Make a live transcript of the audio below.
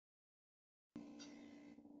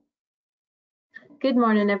Good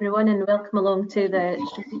morning everyone and welcome along to the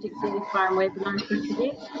Strategic Dairy Farm webinar for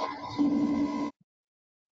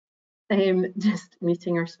today. Just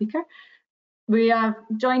meeting our speaker. We are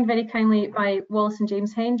joined very kindly by Wallace and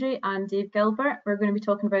James Hendrie and Dave Gilbert. We're going to be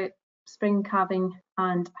talking about spring calving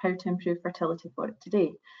and how to improve fertility for it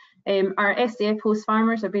today. Our SDF host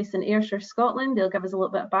farmers are based in Ayrshire, Scotland. They'll give us a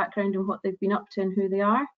little bit of background on what they've been up to and who they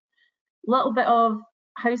are. A little bit of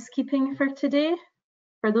housekeeping for today.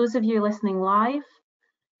 For those of you listening live,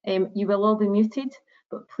 you will all be muted,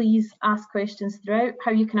 but please ask questions throughout.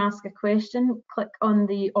 How you can ask a question, click on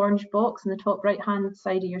the orange box in the top right hand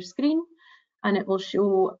side of your screen and it will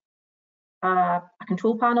show a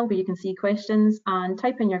control panel where you can see questions, and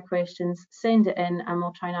type in your questions, send it in and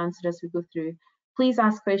we'll try and answer as we go through. Please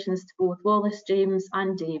ask questions to both Wallace, James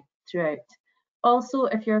and Dave throughout. Also,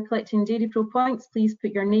 if you're collecting Dairy Pro points, please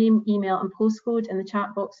put your name, email and postcode in the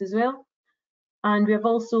chat box as well. And we have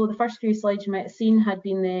also, the first few slides you might have seen had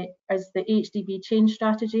been as the AHDB change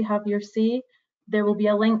strategy, have your say. There will be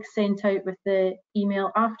a link sent out with the email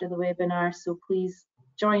after the webinar, so please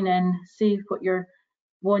join in, say what you're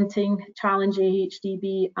wanting, challenge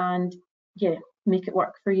AHDB and yeah, make it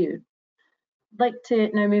work for you. I'd like to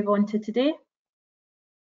now move on to today.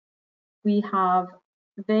 We have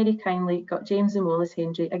very kindly got James and Wallace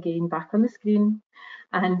Hendrie again back on the screen,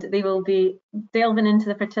 and they will be delving into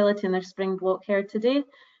the fertility in their spring block herd today.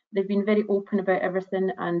 They've been very open about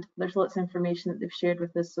everything and there's lots of information that they've shared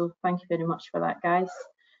with us, so thank you very much for that, guys.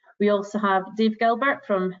 We also have Dave Gilbert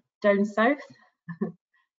from down south.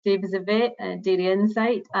 Dave is a vet, Dairy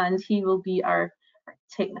Insight, and he will be our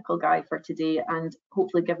technical guy for today and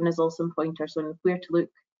hopefully giving us all some pointers on where to look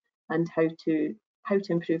and how to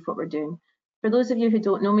improve what we're doing. For those of you who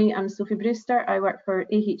don't know me, I'm Sophie Brewster. I work for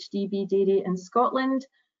AHDB Dairy in Scotland.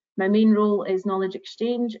 My main role is knowledge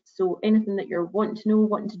exchange, so anything that you're wanting to know,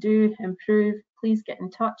 wanting to do, improve, please get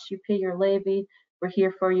in touch. You pay your levy, we're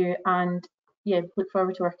here for you, and yeah, look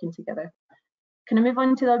forward to working together. Can I move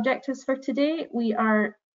on to the objectives for today? We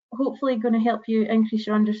are hopefully going to help you increase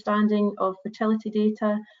your understanding of fertility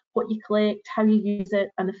data, what you collect, how you use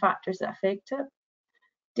it, and the factors that affect it.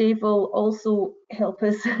 Dave will also help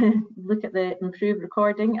us look at the improved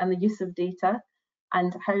recording and the use of data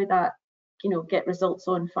and how that, get results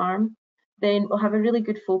on farm. Then we'll have a really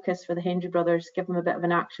good focus for the Hendrie brothers, give them a bit of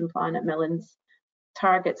an action plan at Millands,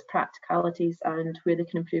 targets, practicalities and where they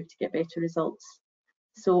can improve to get better results.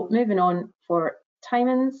 So moving on for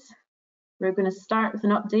timings, we're going to start with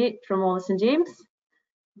an update from Wallace and James.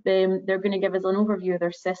 Then they're going to give us an overview of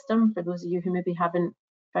their system for those of you who maybe haven't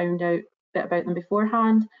found out bit about them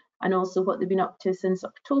beforehand, and also what they've been up to since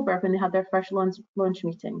October when they had their first launch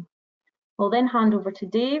meeting. We'll then hand over to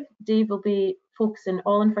Dave. Dave will be focusing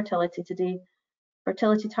all on fertility today.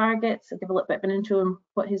 Fertility targets, I'll give a little bit of an intro on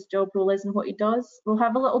what his job role is and what he does. We'll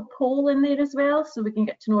have a little poll in there as well so we can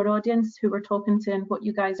get to know our audience, who we're talking to and what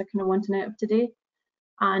you guys are kind of wanting out of today.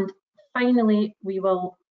 And finally, we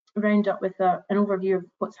will round up with an overview of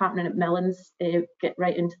what's happening at Millands, get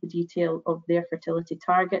right into the detail of their fertility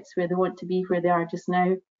targets, where they want to be, where they are just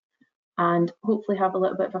now, and hopefully have a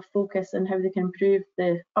little bit of a focus on how they can improve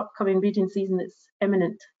the upcoming breeding season that's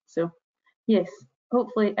imminent. So yes,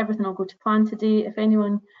 hopefully everything will go to plan today. If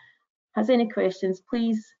anyone has any questions,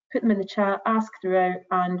 please put them in the chat, ask throughout,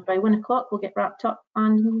 and by 1 o'clock we'll get wrapped up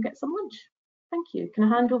and we'll get some lunch. Thank you. Can I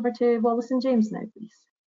hand over to Wallace and James now, please?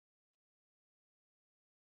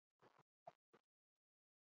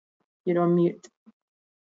 You're on mute.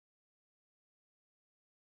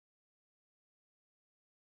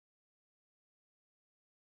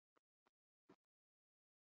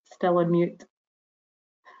 Still on mute.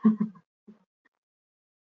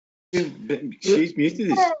 She's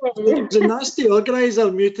muted. It was a nasty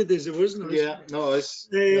organiser muted as it wasn't. Yeah, no, it's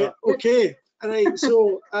okay. All right.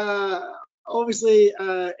 So obviously,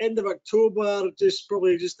 end of October,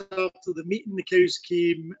 probably just after the meeting, the cows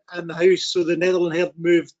came in the house. So the Netherland herd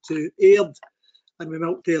moved to Ayrshire, and we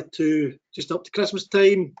milked there to just up to Christmas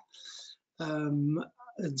time. And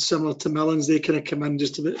similar to Millands, they kind of come in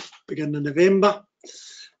just about beginning of November.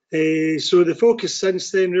 So the focus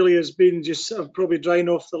since then really has been just sort of probably drying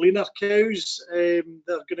off the leaner cows. They're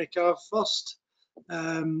going to calve first.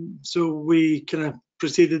 So we kind of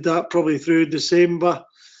proceeded that probably through December,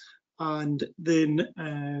 and then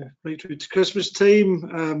right through to Christmas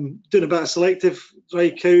time, doing a bit of selective dry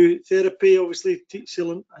cow therapy, obviously teat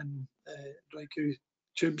sealant and dry cow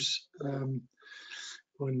tubes on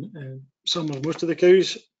some or most of the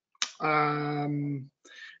cows.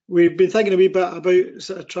 We've been thinking a wee bit about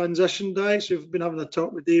sort of transition diets. We've been having a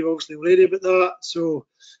talk with Dave obviously already about that. So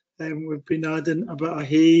We've been adding a bit of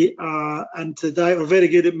hay into the diet. We're very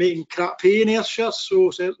good at making crap hay in Ayrshire,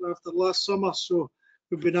 so certainly after last summer. So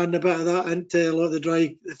we've been adding a bit of that into a lot of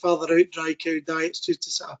the further out dry cow diets, just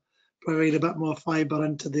to sort of provide a bit more fibre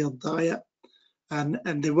into their diet. And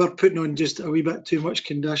they were putting on just a wee bit too much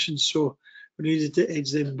condition, so we needed to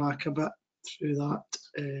edge them back a bit through that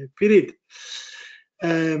period.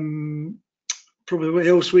 Probably what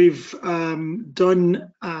else we've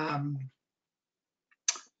done,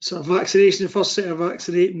 sort of vaccination, the first set of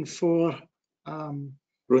vaccinating for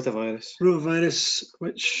rotavirus,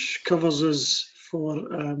 which covers us for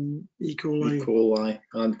E. coli. E. coli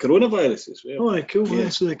and coronavirus as well. Oh, cool. Yeah.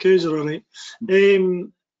 So the cows are all right.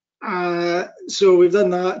 So we've done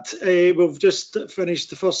that. We've just finished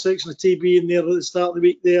the first section of TB in there at the start of the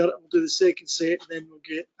week there. We'll do the second set, and then we'll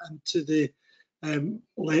get into the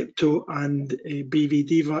lepto and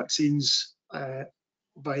BVD vaccines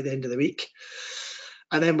by the end of the week.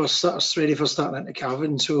 And then we're sort of ready for starting into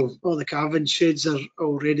calving. So all the calving sheds are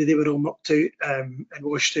all ready. They were all mucked out and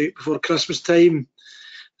washed out before Christmas time.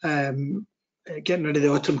 Getting rid of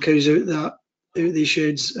the autumn cows out these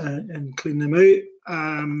sheds and cleaning them out.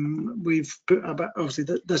 We've put a bit,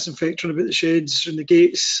 obviously, disinfectant about the sheds and the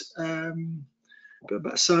gates. Put a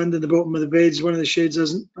bit of sand in the bottom of the beds. One of the sheds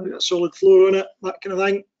hasn't got a solid floor on it, that kind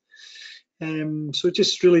of thing. So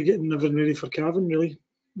just really getting everything ready for calving, really.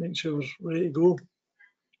 Make sure we're ready to go.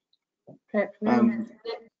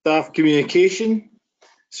 Staff communication.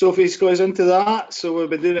 Sophie's goes into that, so we've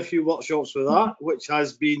been doing a few workshops with that, which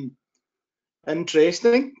has been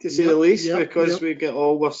interesting to say the least, because we get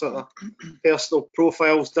all our sort of personal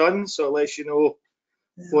profiles done, so it lets you know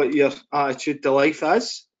what your attitude to life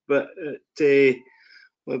is. But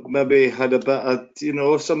we've maybe had a bit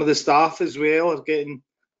of, some of the staff as well are getting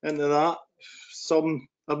into that. Some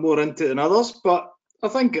are more into it than others, but I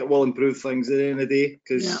think it will improve things at the end of the day,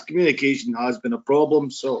 because communication has been a problem.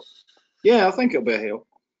 So, yeah, I think it'll be a help.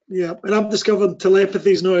 Yeah, and I've discovered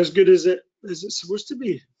telepathy is not as good as it's supposed to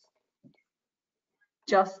be.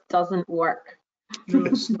 Just doesn't work. No,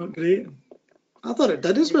 it's not great. I thought it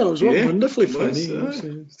did as well. It was wonderfully funny.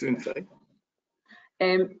 It's doing fine.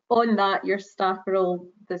 On that, your staff are all,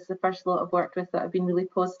 this is the first lot I've worked with that have been really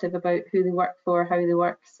positive about who they work for, how they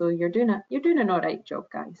work. So you're doing an all right job,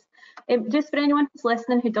 guys. Just for anyone who's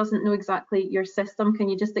listening who doesn't know exactly your system, can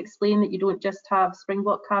you just explain that you don't just have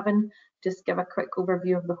spring-block-calving? Just give a quick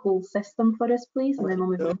overview of the whole system for us, please, and then we'll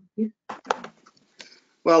move on to you.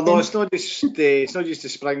 Well, no, it's not just the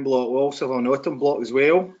spring block. We also have an autumn block as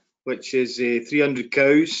well, which is 300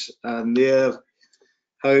 cows, and they're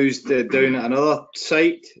housed down at another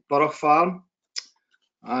site, Borough Farm,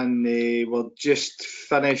 and we're just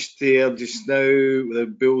finished there just now.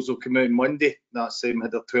 The bulls will come out on Monday. That's had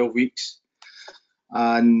their 12 weeks,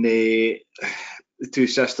 and the two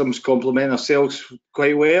systems complement ourselves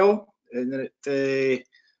quite well. And but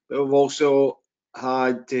we've also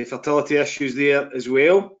had fertility issues there as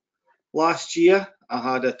well. Last year, I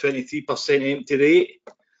had a 23% empty rate.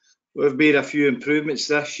 We've made a few improvements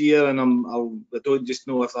this year, and I don't just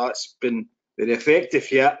know if that's been very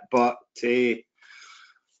effective yet, but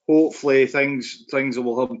hopefully things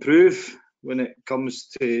will improve when it comes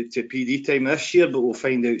to PD time this year, but we'll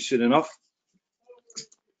find out soon enough.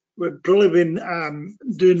 We've probably been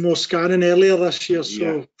doing more scanning earlier this year,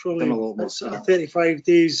 so probably it's 35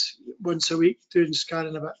 days once a week, doing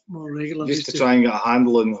scanning a bit more regularly. Just to try and get a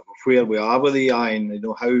handle on where we are with the eye, and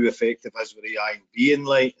how effective is with the eye being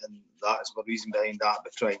light, and that's the reason behind that,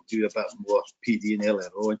 but try and do a bit more PD earlier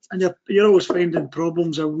on. And you're always finding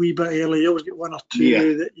problems a wee bit early. You always get one or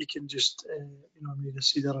two that you can just need to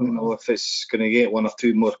see there. If it's going to get one or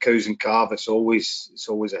two more cows and calf, it's always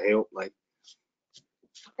a help.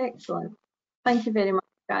 Excellent. Thank you very much,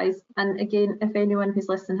 guys. And again, if anyone who's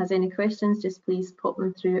listening has any questions, just please pop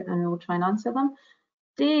them through and we'll try and answer them.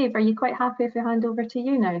 Dave, are you quite happy if I hand over to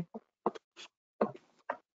you now?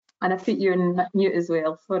 And I put you in mute as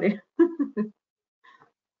well, sorry.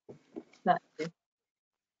 That's it.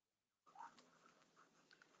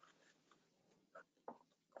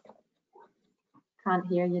 Can't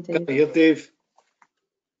hear you, Dave. Can't hear Dave.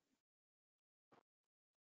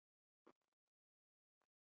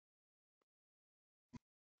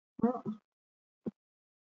 Oh.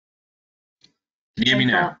 Can you hear me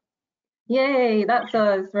now? Yay, that's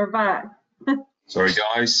us, we're back. Sorry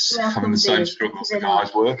guys, Welcome, having the same Dave. struggles the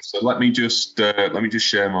guys were. So let me just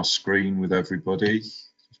share my screen with everybody.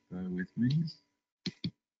 Just bear with me.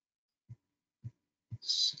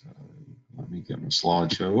 So let me get my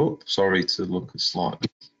slideshow up. Sorry to look slightly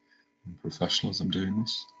unprofessional as I'm doing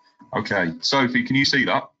this. Okay, Sophie, can you see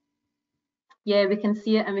that? Yeah, we can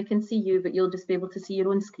see it and we can see you, but you'll just be able to see your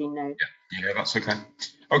own screen now. Yeah, that's okay.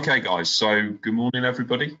 Okay, guys. So good morning,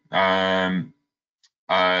 everybody. So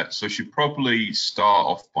I should probably start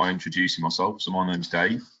off by introducing myself. So my name's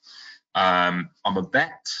Dave. I'm a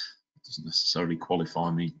vet. It doesn't necessarily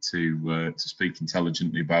qualify me to speak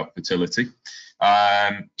intelligently about fertility.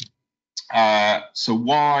 So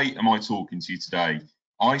why am I talking to you today?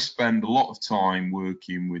 I spend a lot of time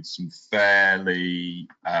working with some fairly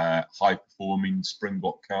high-performing spring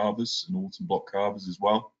block calvers and autumn block calvers as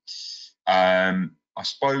well. I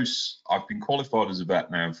suppose I've been qualified as a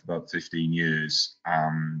vet now for about 15 years,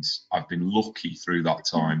 and I've been lucky through that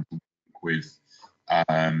time to work with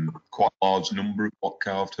quite a large number of block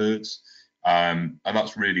calved herds. And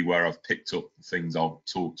that's really where I've picked up the things I'll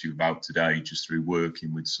talk to you about today, just through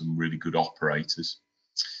working with some really good operators.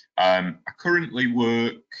 I currently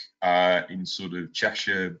work in sort of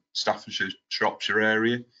Cheshire, Staffordshire, Shropshire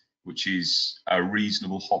area, which is a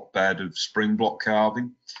reasonable hotbed of spring block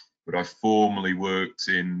calving. But I formerly worked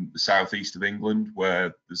in the southeast of England,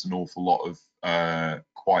 where there's an awful lot of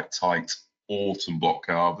quite tight autumn block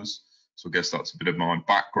calvers. So I guess that's a bit of my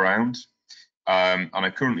background. And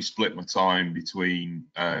I currently split my time between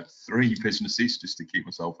 3 businesses just to keep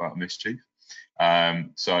myself out of mischief.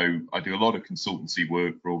 So I do a lot of consultancy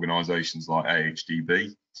work for organisations like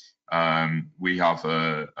AHDB. We have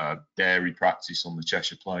a dairy practice on the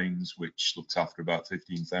Cheshire Plains, which looks after about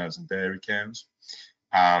 15,000 dairy cows.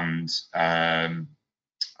 And I'm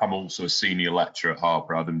also a senior lecturer at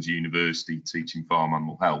Harper Adams University teaching farm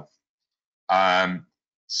animal health.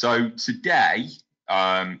 So today,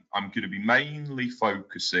 I'm going to be mainly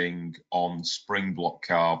focusing on spring block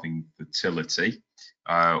calving fertility,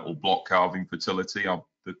 or block calving fertility.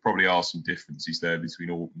 There probably are some differences there between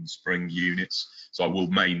autumn and spring units, so I will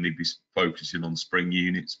mainly be focusing on spring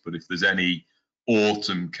units. But if there's any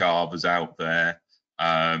autumn calvers out there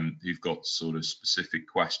who've got sort of specific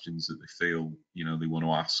questions that they feel they want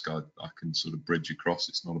to ask, I can sort of bridge across.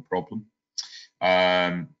 It's not a problem.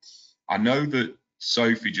 I know that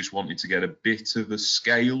Sophie just wanted to get a bit of a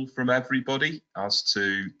scale from everybody as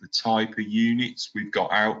to the type of units we've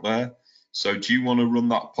got out there. So do you want to run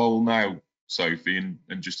that poll now, Sophie, and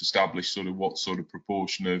just establish sort of what sort of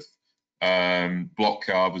proportion of block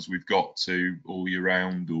calvers we've got to all year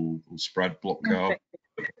round or spread block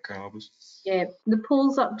calvers? Yeah, the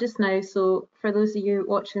poll's up just now, so for those of you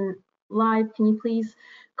watching live, can you please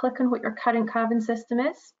click on what your current calving system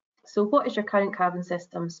is? So what is your current calving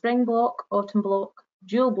system? Spring block, autumn block,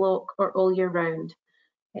 dual block, or all year round?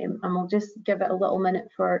 And we'll just give it a little minute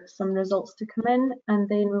for some results to come in, and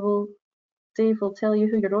then Dave will tell you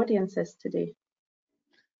who your audience is today.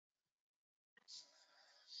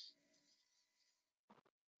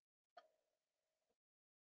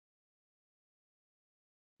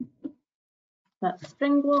 That's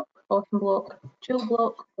spring block, autumn block, dual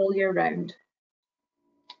block, all year round.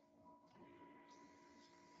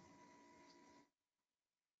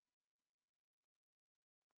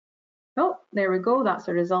 Oh, there we go, that's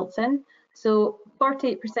the results in. So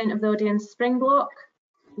 48% of the audience spring block,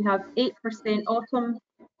 we have 8% autumn,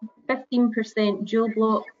 15% dual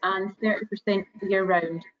block, and 30% year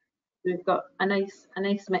round. We've got a nice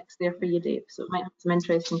mix there for you, Dave, so it might have some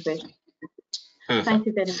interesting questions. Perfect. Thank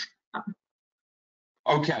you very much.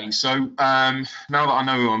 Okay, so now that I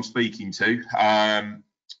know who I'm speaking to,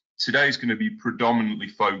 today's going to be predominantly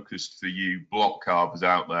focused for you block calvers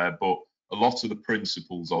out there, but a lot of the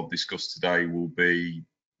principles I've discussed today will be,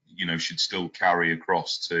 should still carry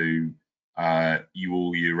across to you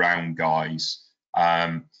all year round guys.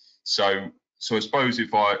 So I suppose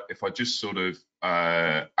if I just sort of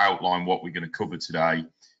outline what we're going to cover today,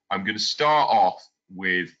 I'm going to start off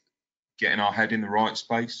with getting our head in the right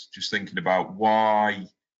space, just thinking about why,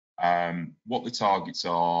 what the targets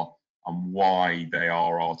are and why they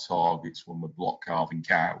are our targets when we're block calving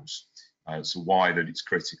cows. So why that it's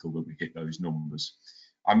critical that we hit those numbers.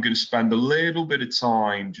 I'm going to spend a little bit of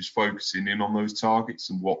time just focusing in on those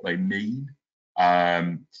targets and what they mean.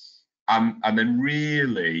 And then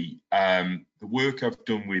really the work I've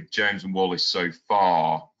done with James and Wallace so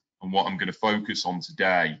far, and what I'm going to focus on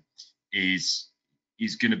today is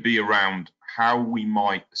going to be around how we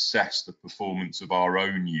might assess the performance of our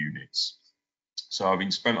own units. So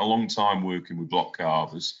having spent a long time working with block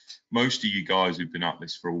calvers, most of you guys who've been at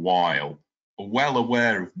this for a while are well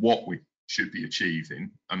aware of what we should be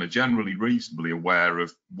achieving and are generally reasonably aware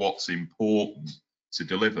of what's important to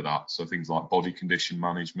deliver that. So things like body condition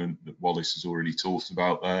management that Wallace has already talked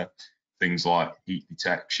about there, things like heat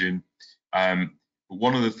detection. But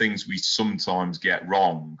one of the things we sometimes get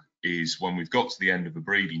wrong is when we've got to the end of a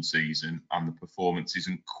breeding season and the performance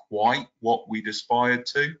isn't quite what we'd aspired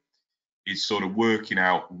to, is sort of working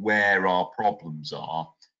out where our problems are,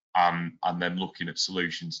 and then looking at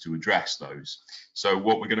solutions to address those. So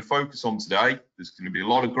what we're going to focus on today, there's going to be a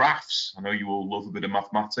lot of graphs. I know you all love a bit of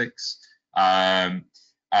mathematics, but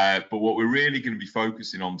what we're really going to be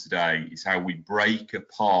focusing on today is how we break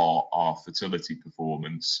apart our fertility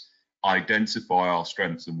performance, identify our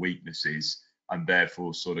strengths and weaknesses, and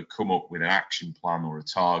therefore sort of come up with an action plan or a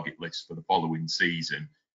target list for the following season,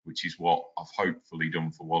 which is what I've hopefully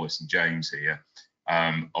done for Wallace and James here,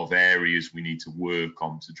 of areas we need to work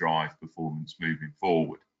on to drive performance moving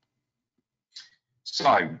forward.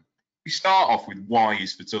 So we start off with, why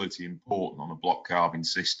is fertility important on a block calving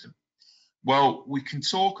system? Well, we can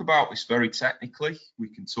talk about this very technically. We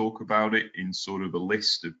can talk about it in sort of a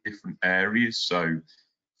list of different areas. So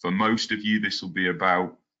for most of you, this will be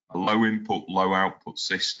about a low input, low output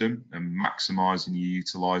system and maximising your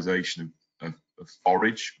utilisation of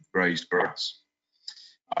forage, grazed grass.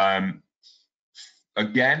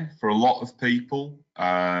 Again, for a lot of people,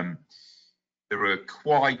 there are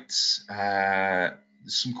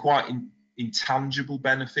some quite intangible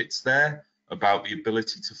benefits there about the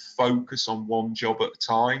ability to focus on one job at a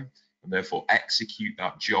time and therefore execute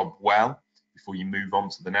that job well before you move on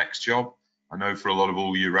to the next job. I know for a lot of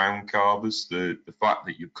all year round calvers, the fact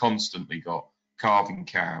that you've constantly got calving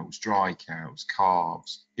cows, dry cows,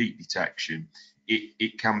 calves, heat detection,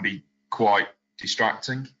 it can be quite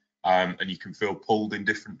distracting, and you can feel pulled in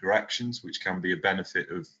different directions, which can be a benefit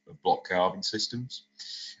of block calving systems.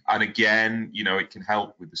 And again, you know, it can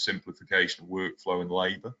help with the simplification of workflow and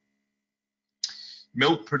labour.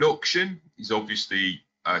 Milk production is obviously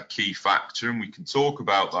a key factor, and we can talk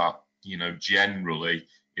about that, you know, generally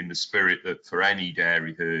in the spirit that for any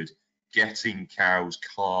dairy herd, getting cows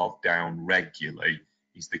calved down regularly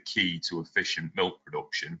is the key to efficient milk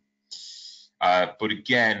production. But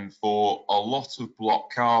again, for a lot of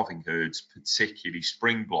block calving herds, particularly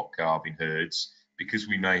spring block calving herds, because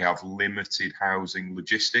we may have limited housing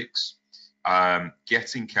logistics,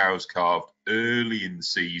 getting cows calved early in the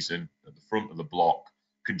season at the front of the block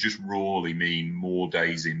can just rawly mean more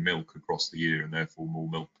days in milk across the year and therefore more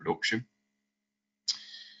milk production.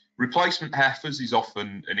 Replacement heifers is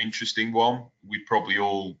often an interesting one. We probably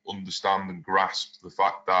all understand and grasp the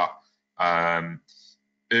fact that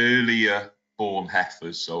earlier born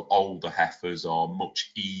heifers, so older heifers, are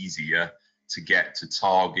much easier to get to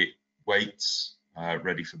target weights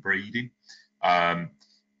ready for breeding. And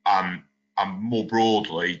more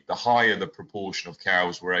broadly, the higher the proportion of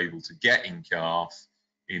cows we're able to get in calf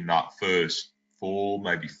in that first 4,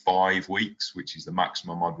 maybe 5 weeks, which is the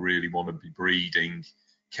maximum I'd really want to be breeding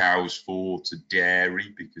cows for to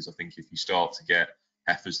dairy, because I think if you start to get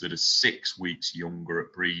heifers that are 6 weeks younger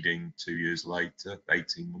at breeding 2 years later,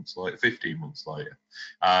 18 months later, 15 months later,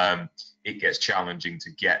 it gets challenging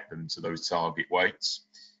to get them to those target weights.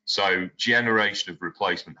 So generation of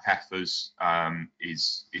replacement heifers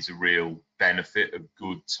is a real benefit of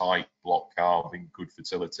good tight block calving, good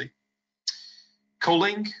fertility.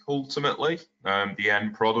 Culling, ultimately, the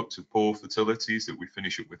end product of poor fertility is that we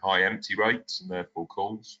finish up with high empty rates and therefore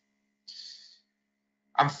culls.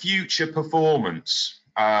 And future performance.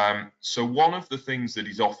 So one of the things that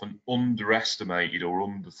is often underestimated or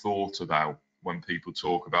underthought about when people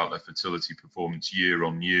talk about their fertility performance year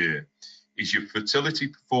on year is your fertility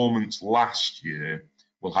performance last year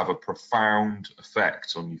will have a profound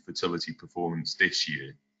effect on your fertility performance this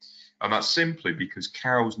year. And that's simply because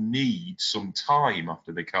cows need some time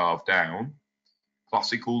after they calve down.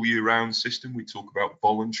 Classic all year round system, we talk about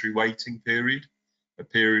voluntary waiting period, a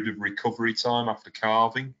period of recovery time after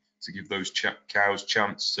calving to give those cows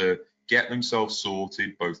chance to get themselves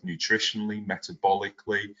sorted, both nutritionally,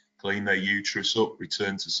 metabolically, clean their uterus up,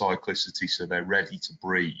 return to cyclicity so they're ready to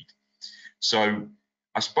breed. So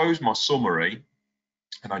I suppose my summary,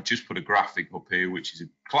 and I just put a graphic up here, which is a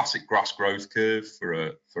classic grass growth curve for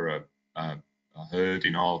a herd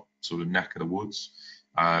in our sort of neck of the woods,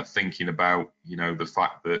 thinking about, you know, the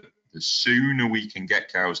fact that the sooner we can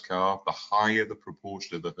get cows calved, the higher the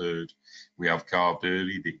proportion of the herd we have calved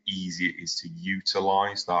early, the easier it is to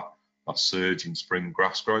utilise that surge in spring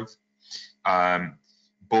grass growth.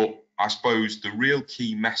 But I suppose the real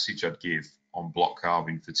key message I'd give on block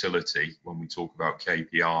calving fertility when we talk about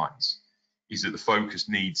KPIs is that the focus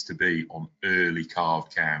needs to be on early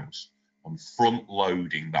calved cows, on front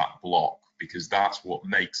loading that block, because that's what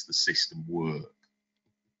makes the system work.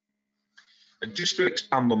 And just to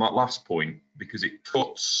expand on that last point, because it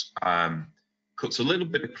cuts a little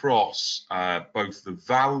bit across both the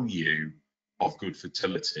value of good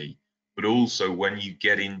fertility, but also when you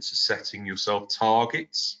get into setting yourself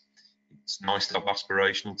targets. It's nice to have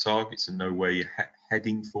aspirational targets and know where you're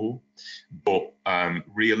heading for, but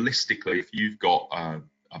realistically, if you've got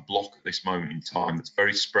a block at this moment in time that's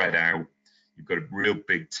very spread out, you've got a real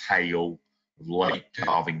big tail of late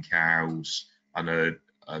calving cows and a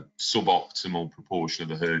suboptimal proportion of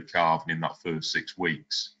the herd calving in that first 6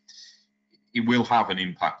 weeks, it will have an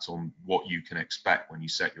impact on what you can expect when you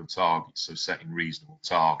set your targets, so setting reasonable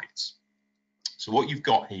targets. So what you've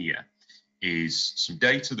got here is some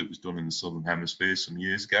data that was done in the Southern Hemisphere some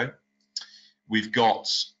years ago. We've got,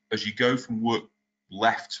 as you go from work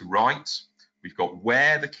left to right, we've got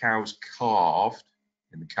where the cows calved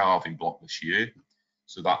in the calving block this year.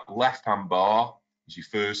 So that left-hand bar is your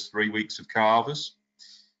first 3 weeks of calvers,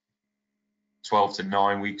 12 to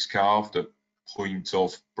 9 weeks calved at point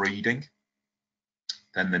of breeding.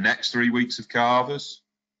 Then the next 3 weeks of calvers,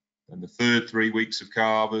 then the third 3 weeks of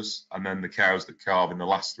calvers, and then the cows that calve in the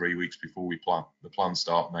last 3 weeks before the plans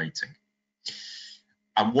start mating.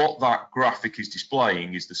 And what that graphic is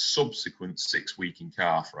displaying is the subsequent 6 week in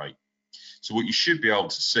calf rate. So what you should be able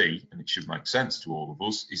to see, and it should make sense to all of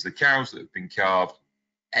us, is the cows that have been calved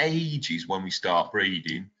ages when we start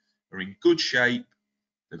breeding are in good shape.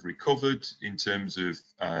 They've recovered in terms of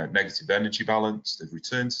negative energy balance. They've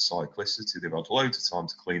returned to cyclicity. They've had loads of time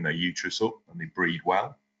to clean their uterus up, and they breed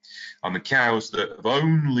well. And the cows that have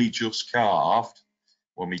only just calved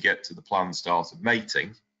when we get to the planned start of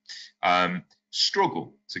mating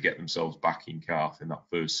struggle to get themselves back in calf in that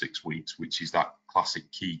first 6 weeks, which is that classic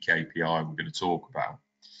key KPI we're going to talk about.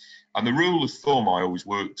 And the rule of thumb I always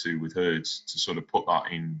work to with herds, to sort of put that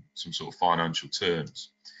in some sort of financial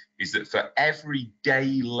terms, is that for every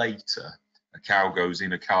day later a cow goes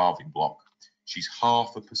in a calving block, she's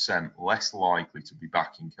 0.5% less likely to be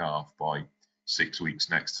back in calf by 6 weeks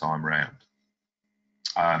next time round.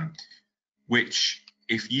 Which,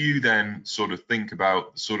 if you then sort of think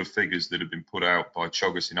about the sort of figures that have been put out by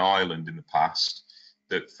Choggis in Ireland in the past,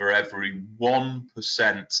 that for every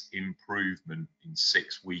 1% improvement in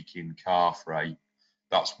 6 week in calf rate,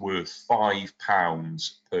 that's worth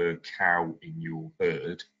 £5 per cow in your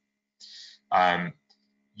herd.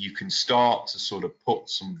 You can start to sort of put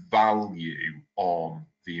some value on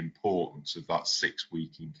the importance of that 6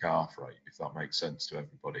 week in calf rate, if that makes sense to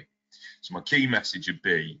everybody. So my key message would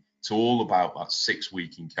be, it's all about that 6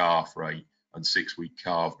 week in calf rate and 6 week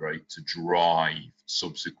calf rate to drive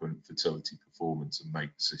subsequent fertility performance and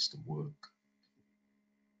make the system work.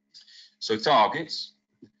 So targets.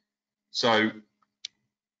 So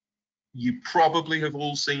you probably have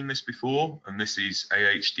all seen this before, and this is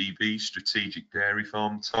AHDB, Strategic Dairy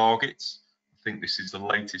Farm Targets. I think this is the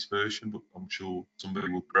latest version, but I'm sure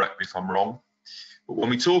somebody will correct me if I'm wrong. But when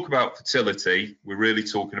we talk about fertility, we're really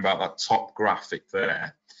talking about that top graphic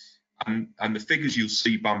there. And the figures you'll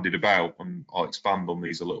see bandied about, and I'll expand on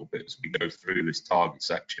these a little bit as we go through this target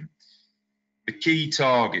section. The key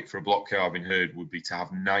target for a block calving herd would be to have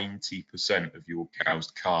 90% of your cows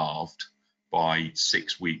calved by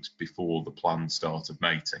 6 weeks before the planned start of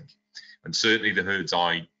mating. And certainly the herds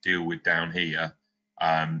I deal with down here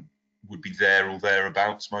would be there or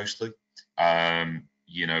thereabouts mostly.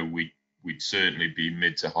 You know, we'd certainly be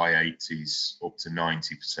mid to high 80s up to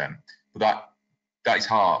 90%. But that is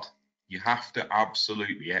hard. You have to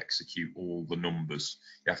absolutely execute all the numbers.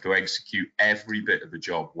 You have to execute every bit of the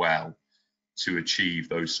job well to achieve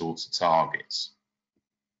those sorts of targets.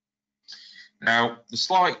 Now, the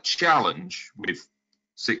slight challenge with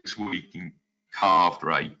 6 week in calved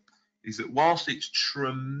rate is that whilst it's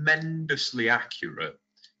tremendously accurate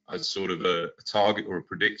as sort of a target or a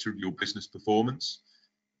predictor of your business performance,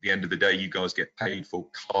 at the end of the day, you guys get paid for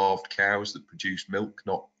calved cows that produce milk,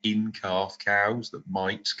 not in-calf cows that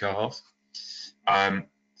might calve.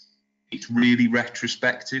 It's really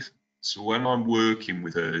retrospective. So when I'm working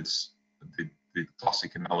with herds, the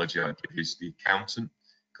classic analogy I give is the accountant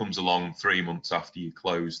comes along 3 months after you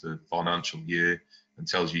close the financial year and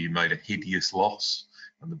tells you made a hideous loss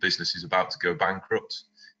and the business is about to go bankrupt.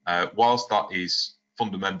 Whilst that is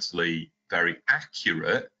fundamentally very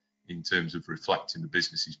accurate in terms of reflecting the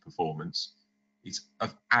business's performance, it's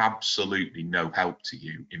of absolutely no help to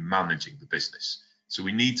you in managing the business. So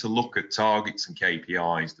we need to look at targets and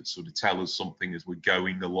KPIs that sort of tell us something as we're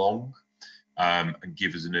going along, and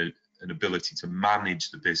give us an ability to manage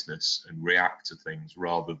the business and react to things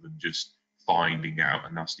rather than just finding out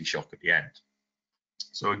a nasty shock at the end.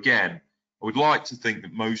 So again, I would like to think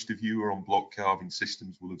that most of you who are on block calving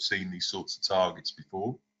systems will have seen these sorts of targets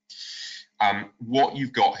before. What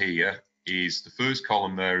you've got here is the first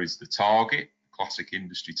column there is the target, classic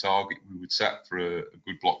industry target we would set for a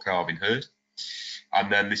good block calving herd.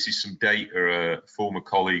 And then this is some data a former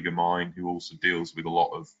colleague of mine who also deals with a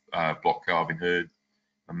lot of block calving herd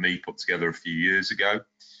and me put together a few years ago.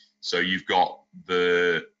 So you've got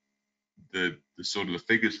the sort of the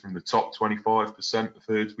figures from the top 25% of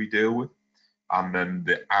herds we deal with, and then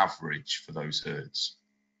the average for those herds.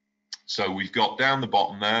 So we've got down the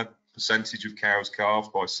bottom there, percentage of cows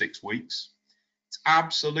calved by 6 weeks. It's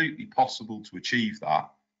absolutely possible to achieve that,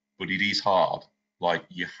 but it is hard. Like,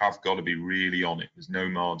 you have got to be really on it. There's no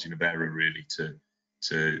margin of error really to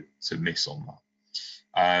miss on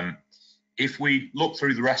that. If we look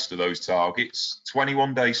through the rest of those targets,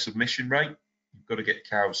 21-day submission rate, you've got to get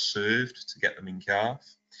cows served to get them in calf.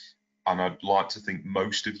 And I'd like to think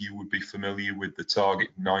most of you would be familiar with the target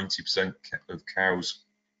 90% of cows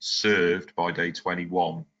served by day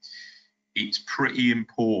 21. It's pretty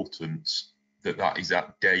important that that is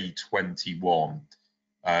at day 21.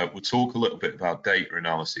 We'll talk a little bit about data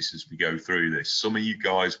analysis as we go through this. Some of you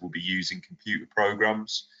guys will be using computer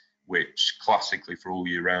programs, which classically for all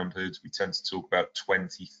year round herds, we tend to talk about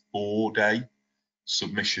 24-day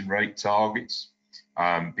submission rate targets,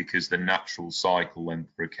 because the natural cycle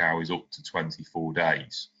length for a cow is up to 24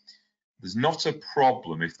 days. There's not a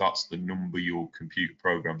problem if that's the number your computer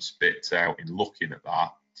program spits out in looking at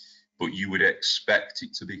that, but you would expect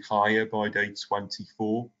it to be higher by day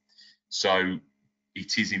 24. So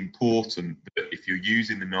it is important that if you're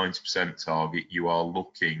using the 90% target, you are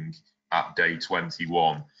looking at day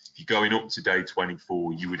 21. If you're going up to day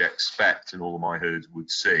 24, you would expect, and all of my herds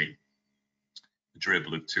would see, a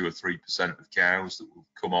dribble of 2 or 3% of cows that will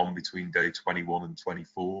come on between day 21 and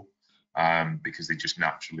 24, because they just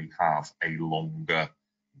naturally have a longer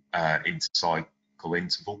intercycle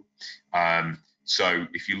interval. So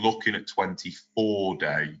if you're looking at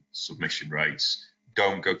 24-day submission rates,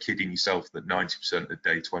 don't go kidding yourself that 90% at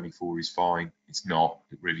day 24 is fine. It's not.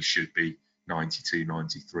 It really should be 92,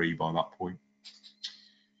 93 by that point.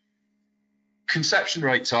 Conception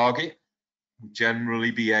rate target, we'll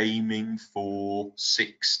generally be aiming for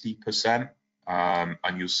 60%,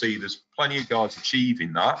 and you'll see there's plenty of guys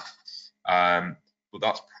achieving that, but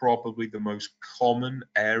that's probably the most common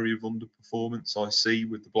area of underperformance I see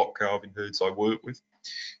with the block calving herds I work with.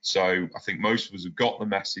 So I think most of us have got the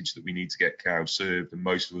message that we need to get cows served, and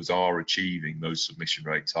most of us are achieving those submission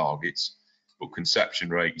rate targets, but conception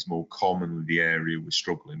rate is more commonly the area we're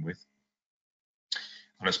struggling with.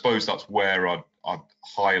 And I suppose that's where I'd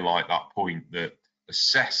highlight that point, that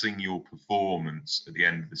assessing your performance at the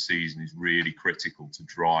end of the season is really critical to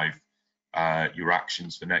drive your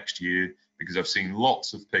actions for next year, because I've seen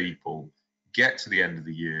lots of people get to the end of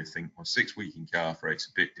the year, think my 6-week in calf rate's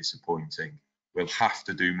a bit disappointing. We'll have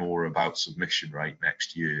to do more about submission rate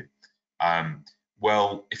next year.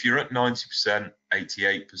 Well, if you're at 90%,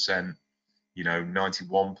 88%,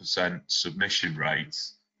 91% submission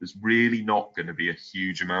rates, there's really not going to be a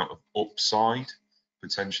huge amount of upside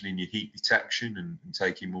potentially in your heat detection and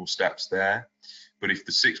taking more steps there. But if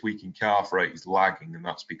the 6-week in calf rate is lagging, and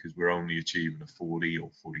that's because we're only achieving a 40 or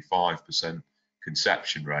 45%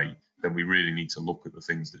 conception rate, then we really need to look at the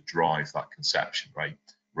things that drive that conception rate,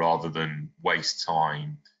 rather than waste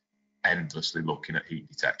time endlessly looking at heat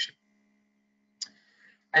detection.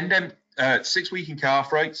 And then 6-week in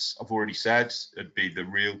calf rates, I've already said, would be the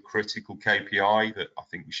real critical KPI that I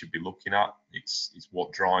think we should be looking at. It's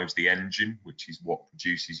what drives the engine, which is what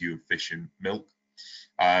produces you efficient milk.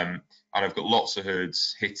 And I've got lots of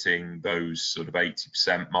herds hitting those sort of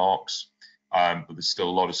 80% marks, but there's still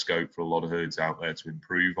a lot of scope for a lot of herds out there to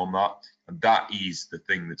improve on that. And that is the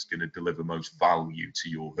thing that's going to deliver most value to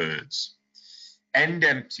your herds. End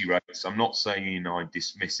empty rates, I'm not saying I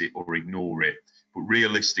dismiss it or ignore it, but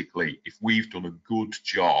realistically, if we've done a good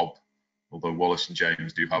job, although Wallace and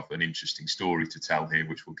James do have an interesting story to tell here,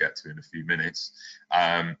 which we'll get to in a few minutes,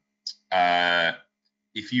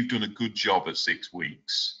 if you've done a good job at 6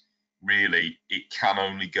 weeks, really, it can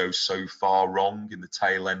only go so far wrong in the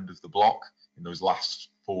tail end of the block, in those last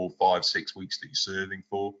 4, 5, 6 weeks that you're serving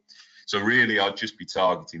for. So really, I'd just be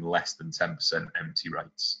targeting less than 10% empty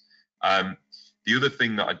rates. The other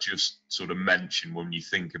thing that I just sort of mentioned when you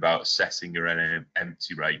think about assessing your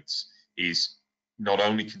empty rates is not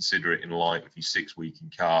only consider it in light of your 6-week in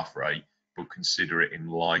calf rate, but consider it in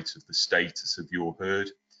light of the status of your herd.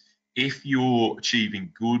 If you're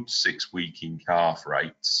achieving good 6-week in calf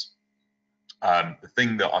rates, the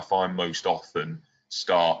thing that I find most often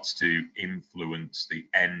starts to influence the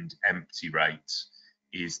end empty rate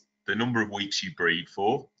is the number of weeks you breed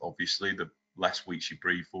for. Obviously, the less weeks you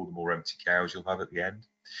breed for, the more empty cows you'll have at the end,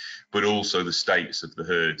 but also the status of the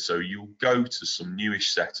herd. So you'll go to some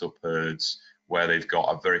newish setup herds where they've got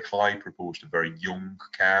a very high proportion of very young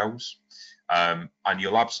cows. And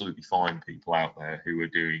you'll absolutely find people out there who are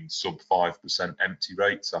doing sub 5% empty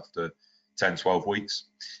rates after 10, 12 weeks.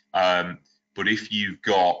 But if you've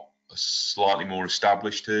got a slightly more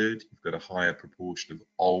established herd, you've got a higher proportion of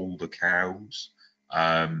older cows,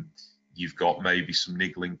 you've got maybe some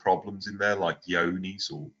niggling problems in there like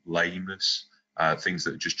yonis or lameness, things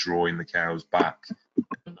that are just drawing the cows back,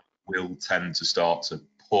 will tend to start to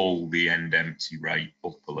pull the end empty rate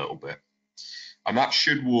up a little bit. And that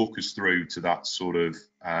should walk us through to that sort of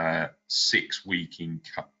 6 week in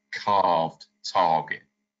calved target.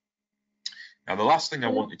 Now, the last thing I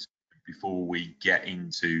wanted to do before we get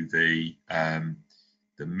into the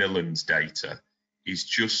Millands data is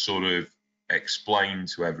just sort of explain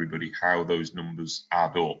to everybody how those numbers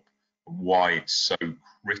add up and why it's so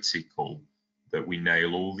critical that we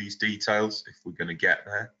nail all these details if we're going to get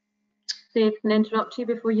there. Dave, can I interrupt you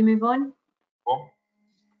before you move on? Well,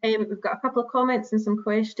 We've got a couple of comments and some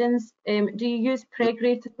questions. Do you use preg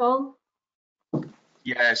rate at all?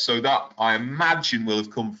 yeah, so that I imagine will have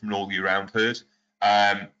come from an all year round herd.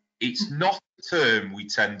 It's not a term we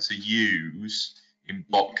tend to use in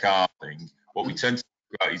block calving. What we tend to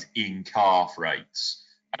talk about is in calf rates.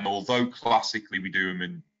 And although classically we do them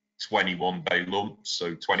in 21-day lumps,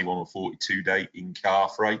 so 21 or 42-day in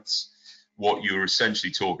calf rates, what you're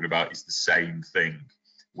essentially talking about is the same thing,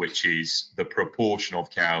 which is the proportion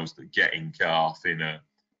of cows that get in calf in a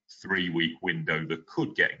 3-week window that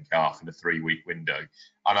could get in calf in a 3-week window.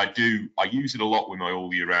 And I use it a lot with my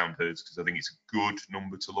all year round herds because I think it's a good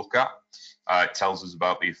number to look at. It tells us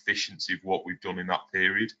about the efficiency of what we've done in that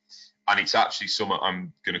period. And it's actually something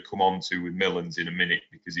I'm going to come on to with Millands in a minute,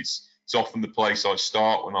 because it's often the place I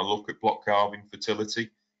start when I look at block calving fertility,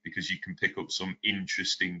 because you can pick up some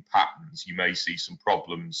interesting patterns. You may see some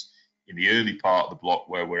problems in the early part of the block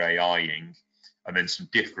where we're AIing, and then some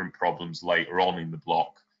different problems later on in the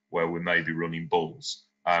block where we may be running bulls.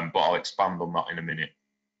 But I'll expand on that in a minute.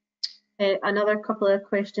 Another couple of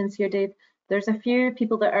questions here, Dave. There's a few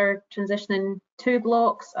people that are transitioning to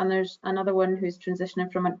blocks, and there's another one who's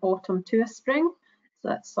transitioning from an autumn to a spring. So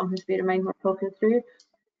that's something to bear in mind when we're talking through.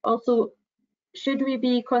 Also, should we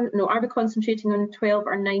be, are we concentrating on 12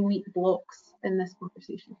 or 9-week blocks in this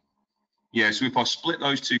conversation? Yeah, so if I split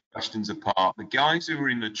those two questions apart, the guys who are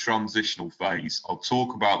in the transitional phase, I'll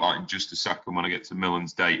talk about that in just a second when I get to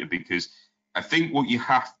Millands data, because I think what you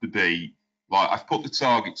have to be, like I've put the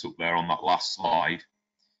targets up there on that last slide.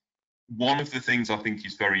 One of the things I think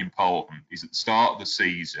is very important is at the start of the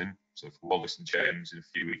season, so for Wallace and James in a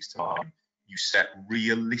few weeks' time, you set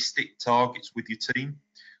realistic targets with your team.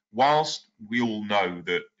 Whilst we all know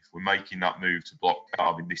that if we're making that move to block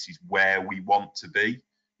calving, this is where we want to be,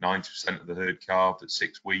 90% of the herd calved at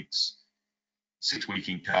 6 weeks, 6-week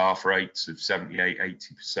in calf rates of 78,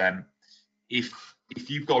 80%. If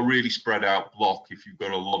you've got a really spread out block, if you've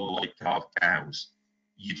got a lot of late calf cows,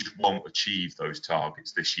 you just won't achieve those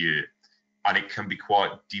targets this year. And it can be quite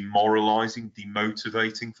demoralising,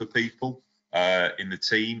 demotivating for people in the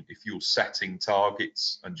team if you're setting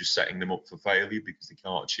targets and just setting them up for failure because they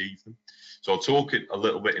can't achieve them. So I'll talk a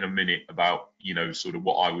little bit in a minute about, you know, sort of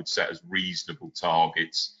what I would set as reasonable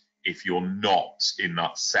targets if you're not in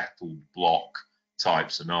that settled block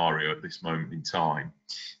type scenario at this moment in time.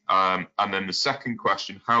 And then the second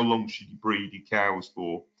question, how long should you breed your cows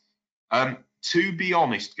for? To be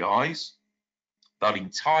honest, guys, that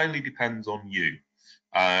entirely depends on you.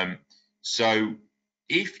 So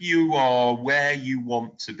if you are where you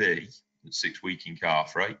want to be at 6-week in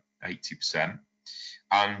calf rate, 80%,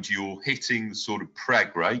 and you're hitting the sort of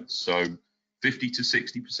preg rate, so 50 to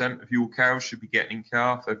 60% of your cows should be getting in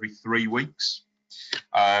calf every 3 weeks.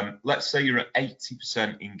 Let's say you're at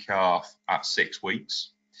 80% in calf at 6 weeks.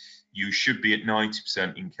 You should be at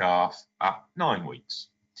 90% in calf at 9 weeks.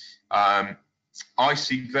 I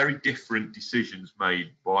see very different decisions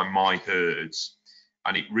made by my herds,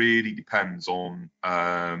 and it really depends on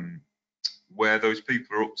where those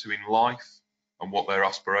people are up to in life and what their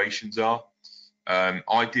aspirations are.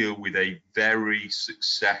 I deal with a very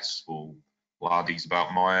successful lad. He's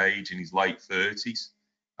about my age, in his late 30s.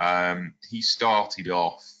 He started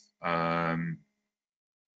off about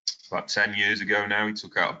 10 years ago now. He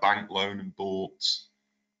took out a bank loan and bought,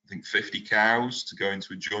 I think, 50 cows to go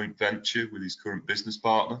into a joint venture with his current business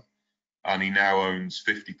partner. And he now owns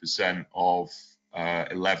 50% of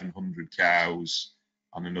 1,100 cows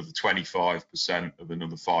and another 25% of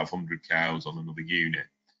another 500 cows on another unit.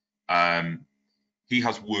 He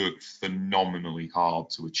has worked phenomenally hard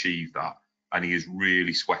to achieve that, and he has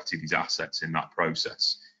really sweated his assets in that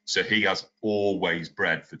process. So he has always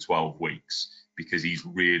bred for 12 weeks because he's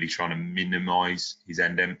really trying to minimise his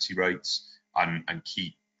end empty rates and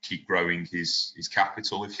keep growing his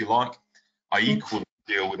capital, if you like. I equally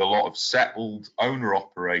deal with a lot of settled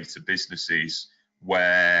owner-operator businesses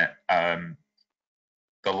where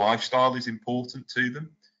the lifestyle is important to them.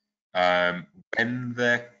 When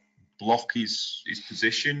their block is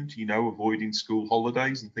positioned, you know, avoiding school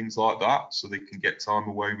holidays and things like that, so they can get time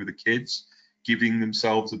away with the kids, giving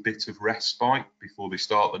themselves a bit of respite before they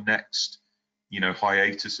start the next, you know,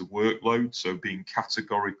 hiatus of workload. So being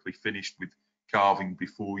categorically finished with calving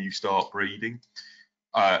before you start breeding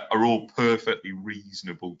are all perfectly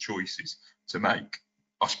reasonable choices to make.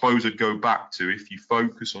 I suppose I'd go back to, if you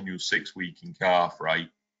focus on your 6-week in calf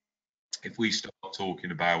rate, if we start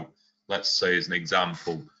talking about, let's say as an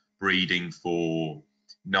example, breeding for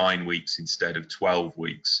 9 weeks instead of 12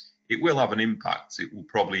 weeks, it will have an impact. It will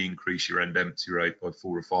probably increase your end empty rate by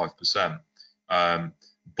 4 or 5%.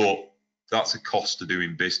 But that's a cost to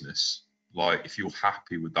doing business. Like, if you're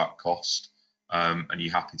happy with that cost, and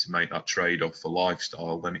you're happy to make that trade-off for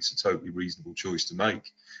lifestyle, then it's a totally reasonable choice to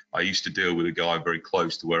make. I used to deal with a guy very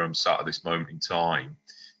close to where I'm sat at this moment in time,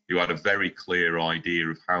 who had a very clear idea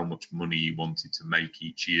of how much money he wanted to make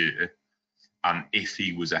each year. And if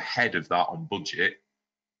he was ahead of that on budget,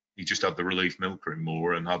 he just had the relief milker him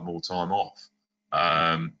more and had more time off.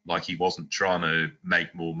 Like, he wasn't trying to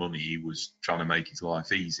make more money, he was trying to make his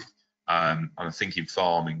life easy. And I think in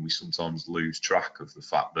farming, we sometimes lose track of the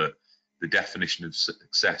fact that the definition of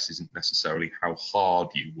success isn't necessarily how hard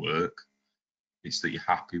you work, it's that you're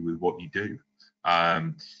happy with what you do.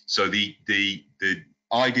 So the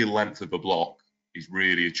ideal length of a block is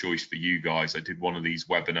really a choice for you guys. I did one of these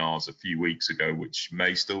webinars a few weeks ago, which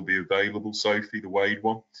may still be available, Sophie, the Wade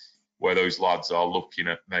one, where those lads are looking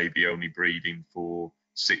at maybe only breeding for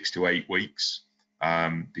 6 to 8 weeks,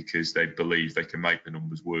 because they believe they can make the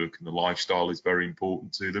numbers work and the lifestyle is very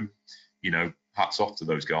important to them. You know, hats off to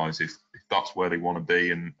those guys. If that's where they want to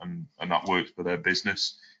be and that works for their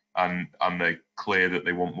business, and they're clear that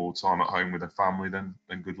they want more time at home with their family, then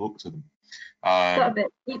good luck to them. Got a bit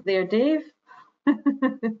deep there, Dave.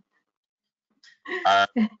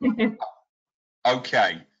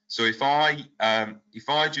 Okay, so if I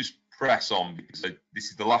just press on, because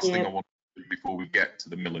this is the last thing I want to do before we get to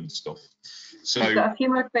the Millands stuff. So we've got a few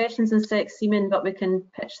more questions on sex semen, but we can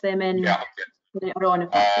pitch them in later on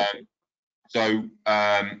if that's okay. So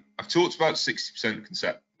I've talked about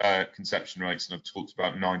 60% conception rates, and I've talked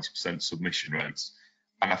about 90% submission rates,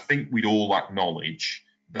 and I think we'd all acknowledge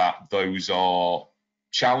that those are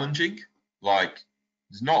challenging. Like,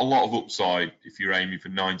 there's not a lot of upside if you're aiming for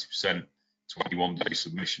 90% 21-day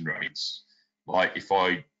submission rates. Like, if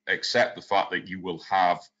I accept the fact that you will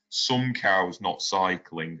have some cows not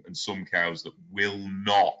cycling and some cows that will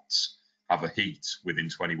not have a heat within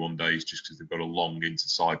 21 days just because they've got a long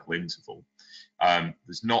intercycle interval,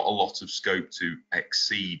 there's not a lot of scope to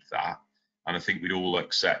exceed that. And I think we'd all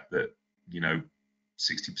accept that, you know,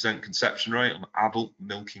 60% conception rate on adult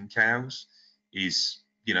milking cows is,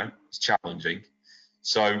 you know, it's challenging.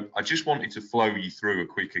 So I just wanted to flow you through a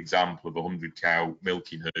quick example of a 100 cow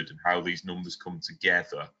milking herd and how these numbers come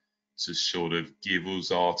together to sort of give us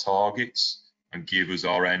our targets and give us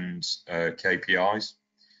our end KPIs.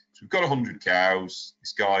 So we've got 100 cows.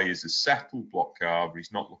 This guy is a settled block calver.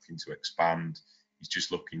 He's not looking to expand. He's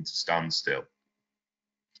just looking to stand still.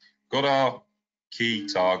 Got our key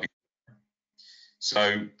target.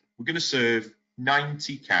 So we're going to serve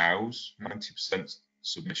 90 cows, 90%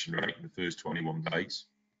 submission rate in the first 21 days.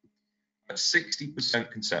 At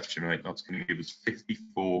 60% conception rate, that's going to give us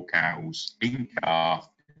 54 cows in calf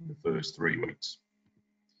in the first 3 weeks.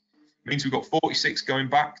 It means we've got 46 going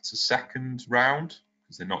back to second round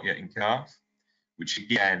because they're not yet in calf, which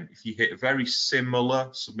again, if you hit a very similar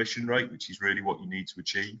submission rate, which is really what you need to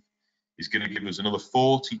achieve, is going to give us another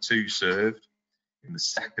 42 served in the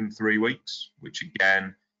second 3 weeks, which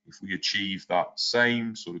again, if we achieve that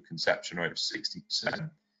same sort of conception rate of 60%,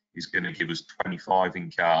 is going to give us 25 in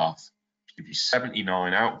calf, give you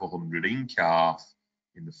 79 out of 100 in calf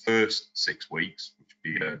in the first 6 weeks, which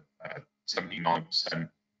would be a 79%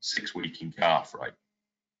 6-week in calf rate.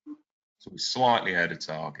 So we're slightly ahead of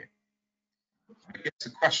target. I guess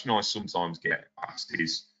the question I sometimes get asked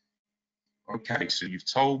is, okay, so you've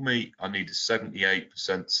told me I need a 78%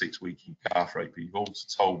 6-week in calf rate, but you've also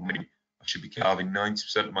told me I should be calving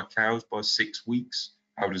 90% of my cows by 6 weeks.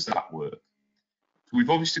 How does that work? So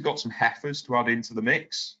we've obviously got some heifers to add into the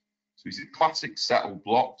mix. So he's a classic settled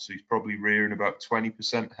block, so he's probably rearing about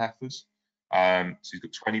 20% heifers. So he's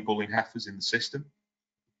got 20 bulling heifers in the system.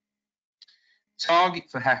 Target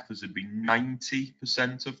for heifers would be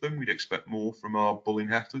 90% of them. We'd expect more from our bulling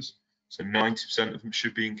heifers. So 90% of them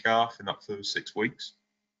should be in calf in that first 6 weeks,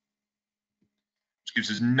 which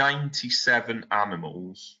gives us 97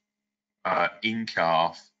 animals in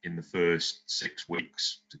calf in the first 6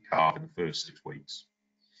 weeks, to calve in the first 6 weeks.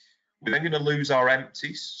 We're then going to lose our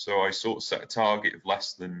empties. So I sort of set a target of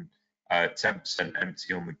less than 10%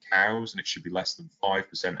 empty on the cows, and it should be less than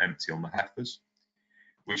 5% empty on the heifers,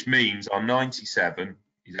 which means our 97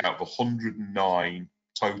 is out of 109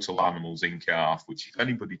 total animals in calf, which if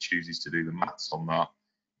anybody chooses to do the maths on that,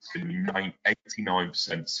 it's going to be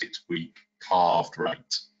 89% 6 week calved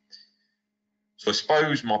rate. So I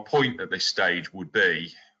suppose my point at this stage would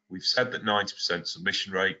be, we've said that 90%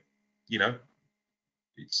 submission rate, you know,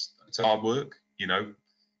 it's hard work, you know.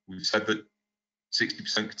 We've said that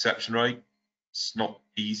 60% conception rate, it's not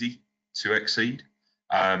easy to exceed.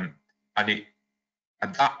 And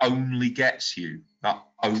that only gets you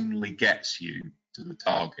to the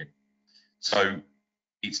target. So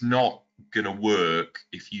it's not going to work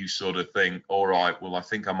if you sort of think, all right, well, I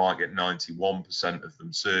think I might get 91% of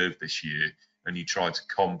them served this year, and you try to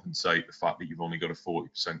compensate the fact that you've only got a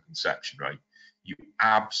 40% conception rate. You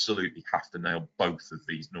absolutely have to nail both of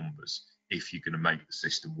these numbers if you're going to make the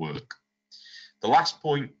system work. The last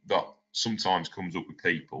point that sometimes comes up with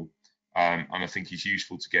people, and I think is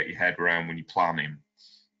useful to get your head around when you're planning,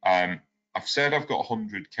 I've said I've got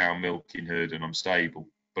 100 cow milking herd and I'm stable,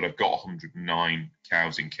 but I've got 109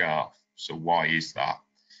 cows in calf. So why is that?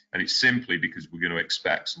 And it's simply because we're going to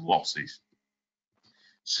expect some losses.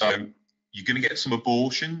 So you're going to get some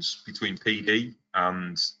abortions between PD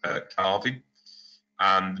and calving.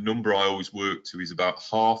 And the number I always work to is about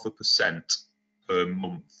 0.5% per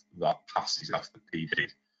month that passes after PD.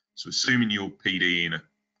 So assuming you're PD in a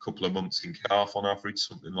couple of months in calf on average,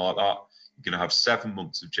 something like that, you're going to have 7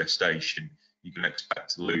 months of gestation. You can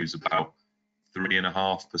expect to lose about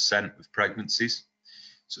 3.5% of pregnancies.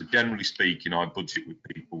 So generally speaking, I budget with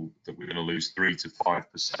people that we're going to lose 3 to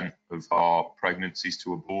 5% of our pregnancies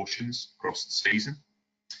to abortions across the season.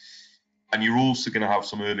 And you're also going to have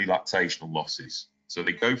some early lactational losses. So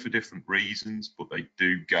they go for different reasons, but they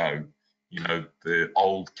do go. You know, the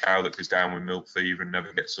old cow that goes down with milk fever and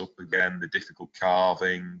never gets up again, the difficult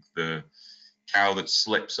calving, the cow that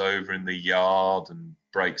slips over in the yard and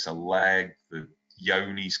breaks a leg, the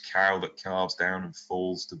Yoni's cow that calves down and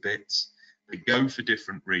falls to bits. They go for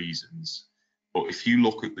different reasons, but if you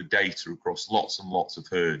look at the data across lots and lots of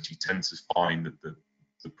herds, you tend to find that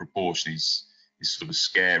the proportion is sort of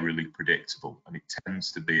scarily predictable, and it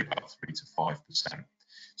tends to be about 3 to 5%.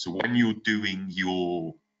 So when you're doing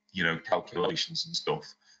your, you know, calculations and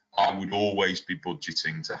stuff, I would always be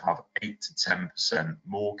budgeting to have 8 to 10%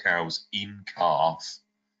 more cows in calf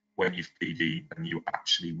when you've PD than you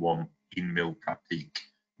actually want in milk at peak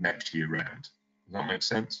next year round. Does that make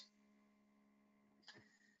sense?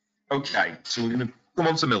 Okay, so we're going to come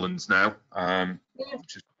on to Millands now.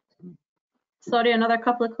 Sorry, another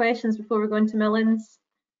couple of questions before we go into Millands.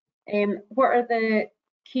 What are the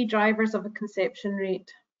key drivers of a conception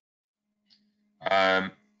rate?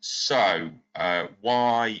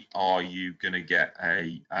 Why are you going to get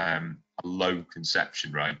a low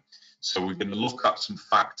conception rate? So we're going to look at some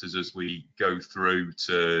factors as we go through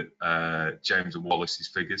to James and Wallace's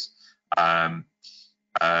figures. But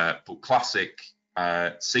classic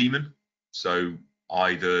semen, so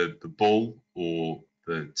either the bull or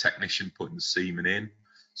the technician putting the semen in,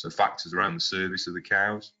 so factors around the service of the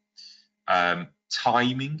cows.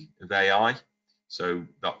 Timing of AI, so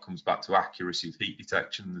that comes back to accuracy of heat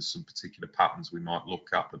detection. There's some particular patterns we might look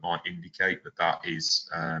at that might indicate that that is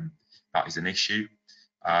an issue.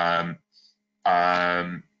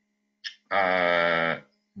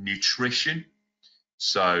 Nutrition,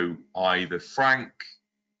 so either frank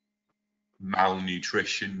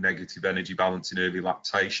malnutrition, negative energy balance in early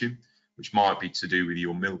lactation, which might be to do with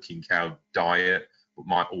your milking cow diet, but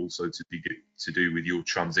might also to do with your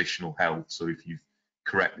transitional health. So if you've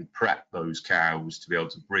correctly prepped those cows to be able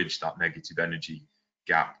to bridge that negative energy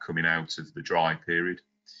gap coming out of the dry period.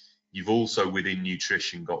 You've also within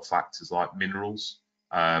nutrition got factors like minerals.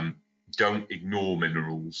 Don't ignore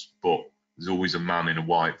minerals, but there's always a man in a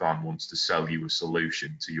white van wants to sell you a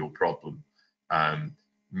solution to your problem.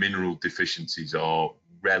 Mineral deficiencies are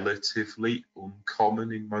relatively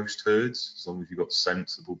uncommon in most herds, as long as you've got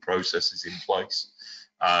sensible processes in place.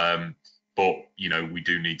 But, you know, we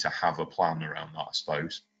do need to have a plan around that, I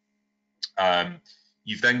suppose.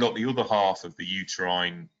 You've then got the other half of the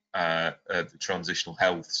uterine, the transitional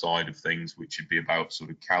health side of things, which would be about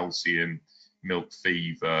sort of calcium, milk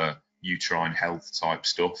fever, uterine health type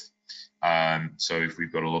stuff. So if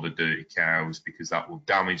we've got a lot of dirty cows, because that will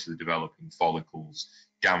damage the developing follicles,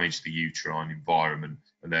 damage the uterine environment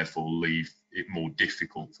and therefore leave it more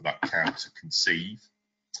difficult for that cow to conceive.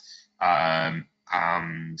 And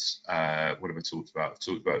what have I talked about? I've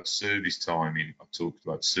talked about service timing, I've talked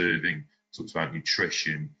about serving, I've talked about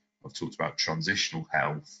nutrition, I've talked about transitional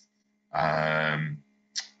health,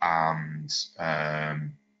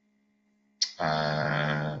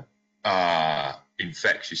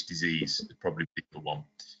 infectious disease is probably the one.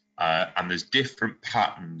 And there's different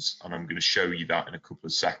patterns, and I'm going to show you that in a couple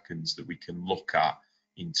of seconds, that we can look at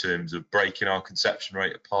in terms of breaking our conception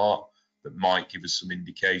rate apart, that might give us some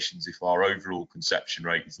indications if our overall conception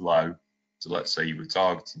rate is low. So let's say you were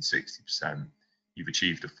targeting 60%, you've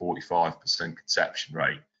achieved a 45% conception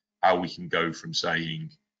rate, how we can go from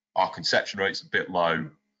saying our conception rate's a bit low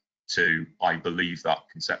to I believe that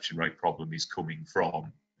conception rate problem is coming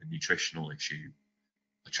from a nutritional issue,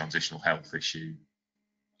 a transitional health issue,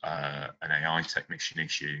 an AI technician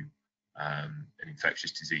issue, an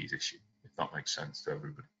infectious disease issue, if that makes sense to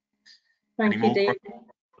everybody. Thank you, Dave.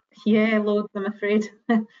 Yeah, loads, I'm afraid.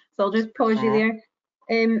 So I'll just pause you there.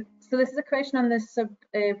 So this is a question on this,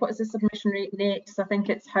 what is the submission rate next? I think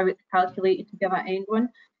it's how it's calculated to get that end one.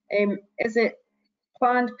 Is it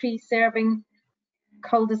planned pre-serving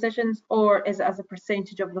cull decisions, or is it as a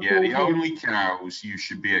percentage of the whole? Yeah, the only cows you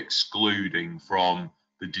should be excluding from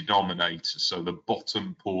the denominator, so the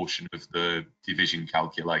bottom portion of the division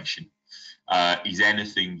calculation, is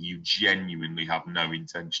anything you genuinely have no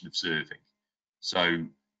intention of serving. So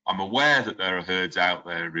I'm aware that there are herds out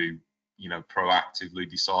there who, you know, proactively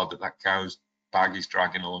decide that that cow's bag is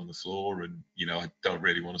dragging along the floor and, you know, I don't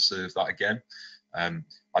really want to serve that again.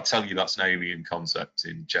 I tell you that's an alien concept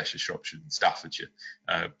in Cheshire, Shropshire and Staffordshire.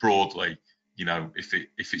 Broadly, you know, if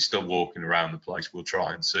it's still walking around the place, we'll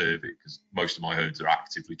try and serve it because most of my herds are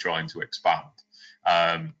actively trying to expand.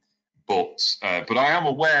 But I am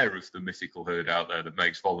aware of the mythical herd out there that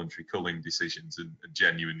makes voluntary culling decisions and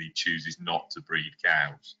genuinely chooses not to breed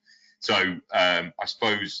cows. So I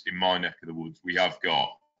suppose in my neck of the woods, we have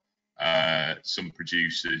got some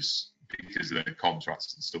producers, because of their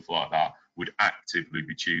contracts and stuff like that, would actively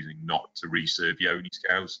be choosing not to reserve Yoni's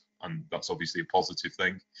cows, and that's obviously a positive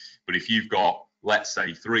thing. But if you've got, let's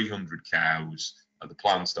say, 300 cows at the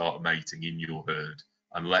planned start of mating in your herd,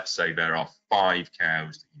 and let's say there are 5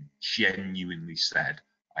 cows that you genuinely said,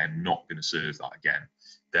 I am not going to serve that again,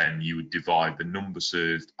 then you would divide the number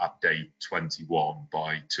served at day 21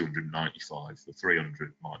 by 295, the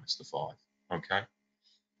 300 minus the 5. Okay.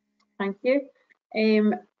 Thank you.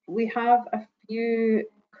 We have a few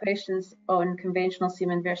questions on conventional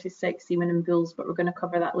semen versus sex semen and bulls, but we're going to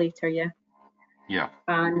cover that later, yeah? Yeah.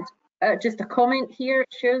 And just a comment here,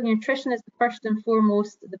 surely nutrition is the first and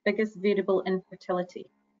foremost the biggest variable in fertility.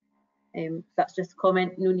 That's just a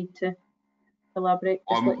comment, no need to elaborate.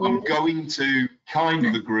 I'm going to kind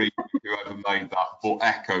of agree with whoever made that, but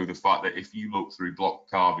echo the fact that if you look through block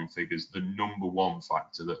calving figures, the number one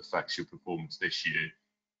factor that affects your performance this year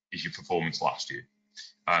is your performance last year.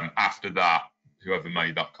 After that, whoever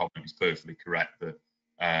made that comment is perfectly correct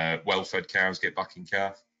that well-fed cows get back in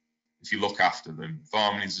calf. If you look after them,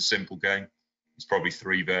 farming is a simple game. It's probably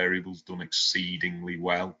 3 variables done exceedingly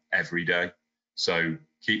well every day. So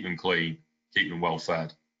keep them clean, keep them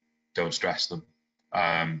well-fed, don't stress them.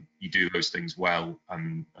 You do those things well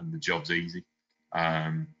and the job's easy.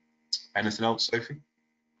 Anything else, Sophie?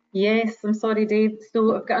 Yes, I'm sorry, Dave.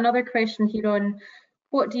 So I've got another question here on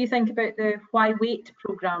what do you think about the Why Wait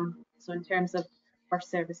programme? So in terms of birth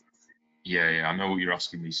services. Yeah, I know what you're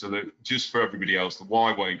asking me. So just for everybody else, the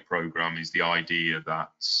Why Wait programme is the idea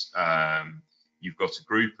that you've got a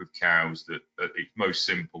group of cows that at its most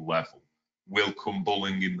simple level will come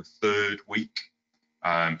bulling in the 3rd week.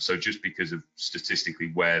 So just because of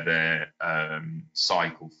statistically where their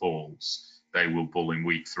cycle falls, they will bull in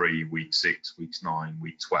week 3, week 6, week 9,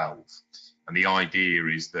 week 12. And the idea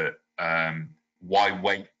is that why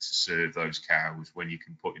wait to serve those cows when you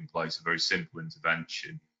can put in place a very simple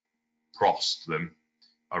intervention, prost them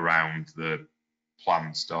around the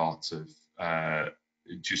planned start of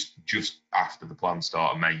just after the planned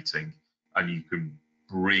start of mating, and you can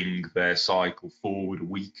bring their cycle forward a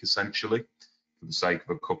week essentially for the sake of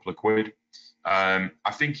a couple of quid.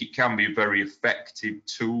 I think it can be a very effective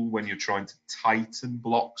tool when you're trying to tighten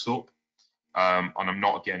blocks up, and I'm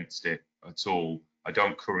not against it at all. I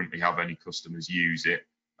don't currently have any customers use it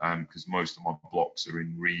because most of my blocks are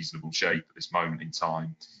in reasonable shape at this moment in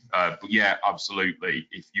time. But yeah, absolutely.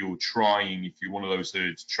 If you're one of those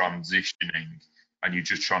herds transitioning and you're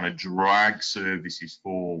just trying to drag services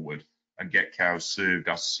forward and get cows served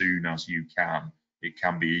as soon as you can, it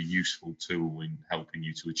can be a useful tool in helping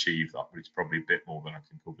you to achieve that, but it's probably a bit more than I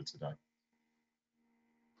can cover today.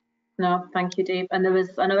 No, thank you, Dave. And there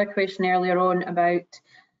was another question earlier on about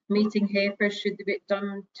mating heifers. Should they be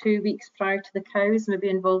done 2 weeks prior to the cows, maybe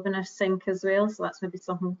involving a sink as well? So that's maybe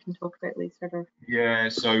something we can talk about later. Yeah,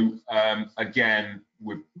 so again,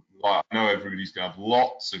 I know everybody's going to have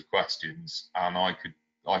lots of questions, and I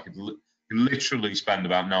could literally spend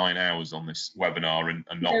about 9 hours on this webinar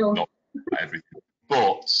and not everything.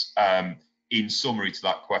 But in summary to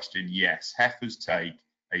that question, yes, heifers take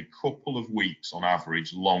a couple of weeks on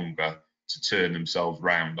average longer to turn themselves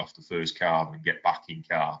round after first calving and get back in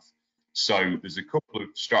calf. So there's a couple of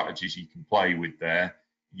strategies you can play with there.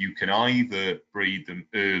 You can either breed them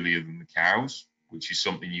earlier than the cows, which is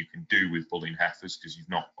something you can do with bulling heifers because you've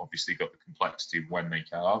not obviously got the complexity of when they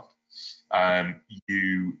calve.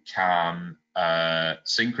 You can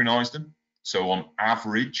synchronise them. So on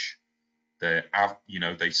average, they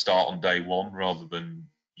start on day 1 rather than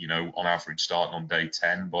on average starting on day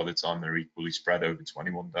 10 by the time they're equally spread over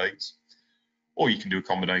 21 days. Or you can do a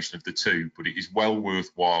combination of the two, but it is well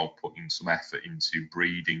worthwhile putting some effort into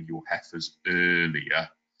breeding your heifers earlier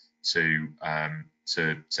to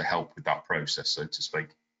help with that process, so to speak.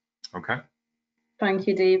 Okay. Thank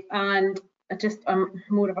you, Dave. And just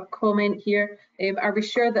more of a comment here. Are we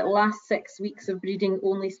sure that last 6 weeks of breeding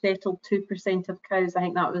only settled 2% of cows? I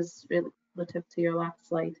think that was relative to your last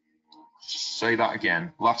slide. Say that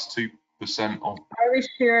again. Last 2% of. Are we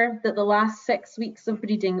sure that the last 6 weeks of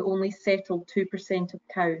breeding only settled 2% of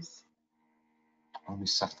cows? Only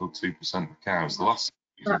settled 2% of cows. The last 6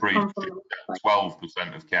 weeks of breeding,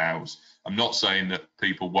 12% of cows. I'm not saying that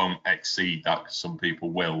people won't exceed that, because some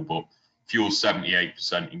people will, but if you're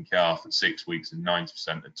 78% in calf at 6 weeks and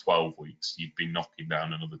 90% at 12 weeks, you'd be knocking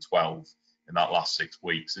down another 12 in that last 6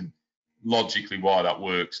 weeks. And logically why that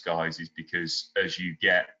works, guys, is because as you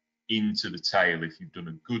get into the tail, if you've done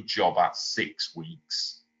a good job at 6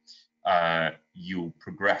 weeks, you'll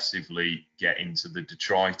progressively get into the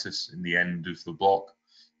detritus in the end of the block,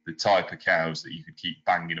 the type of cows that you could keep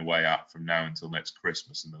banging away at from now until next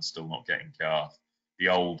Christmas and they're still not getting calf. The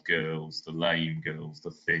old girls, the lame girls,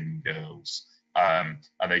 the thin girls, and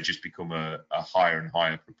they just become a higher and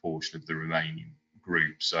higher proportion of the remaining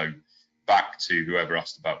group. So back to whoever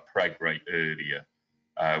asked about preg rate earlier,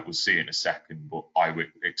 we'll see in a second, but I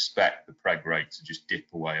would expect the preg rate to just dip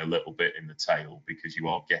away a little bit in the tail because you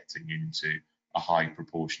are getting into a high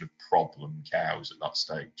proportion of problem cows at that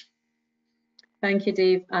stage. Thank you,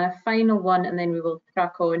 Dave. And a final one, and then we will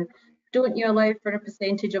crack on. Don't you allow for a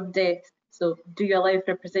percentage of death? So do you allow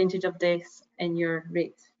for a percentage of deaths in your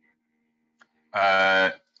rate?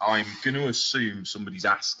 I'm going to assume somebody's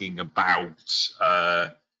asking about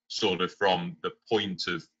sort of from the point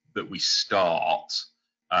of that we start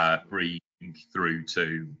breeding through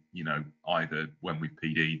to, either when we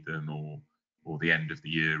PD'd them or the end of the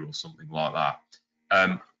year or something like that.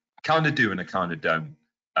 I kind of do and I kind of don't.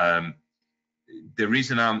 There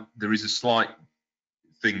is a slight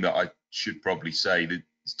thing that I should probably say. That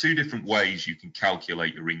there's 2 different ways you can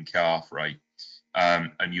calculate your in-calf rate,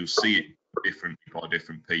 and you'll see it differently by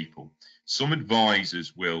different people. Some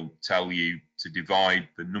advisors will tell you to divide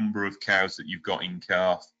the number of cows that you've got in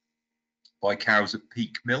calf by cows at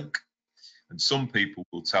peak milk, and some people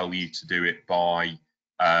will tell you to do it by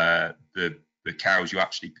the cows you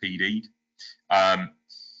actually PD'd.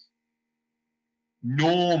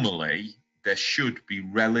 Normally, there should be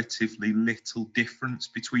relatively little difference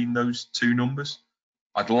between those 2 numbers.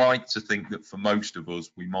 I'd like to think that for most of us,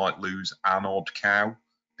 we might lose an odd cow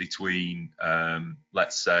between,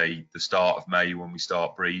 let's say, the start of May when we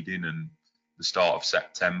start breeding and the start of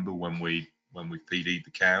September when we PD'd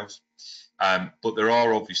the cows. But there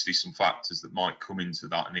are obviously some factors that might come into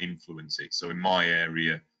that and influence it. So in my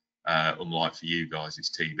area, unlike for you guys, it's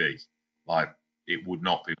TB. Like, it would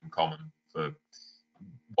not be uncommon for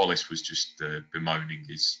Wallace was just bemoaning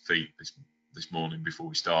his feet this morning before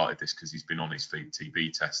we started this because he's been on his feet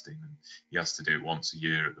TB testing and he has to do it once a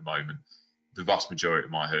year at the moment. The vast majority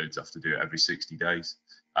of my herds have to do it every 60 days,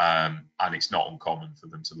 and it's not uncommon for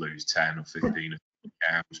them to lose 10 or 15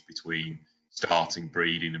 cows between starting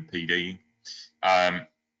breeding and PDing.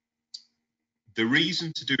 The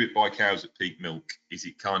reason to do it by cows at peak milk is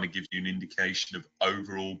it kind of gives you an indication of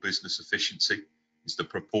overall business efficiency. It's the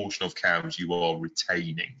proportion of cows you are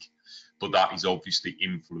retaining, but that is obviously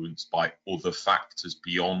influenced by other factors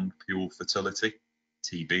beyond pure fertility,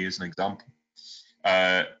 TB as an example.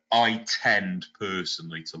 I tend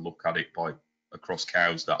personally to look at it across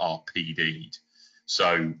cows that are PD'd.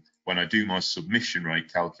 So when I do my submission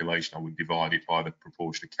rate calculation, I would divide it by the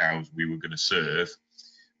proportion of cows we were going to serve.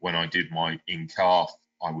 When I did my in-calf,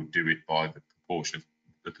 I would do it by the proportion of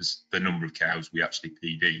the number of cows we actually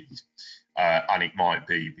PD'd. and it might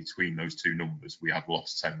be between those two numbers we have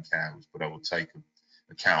lost 10 cows, but I will take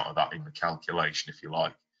account of that in the calculation if you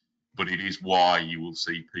like. But it is why you will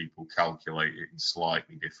see people calculate it in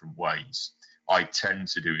slightly different ways. I tend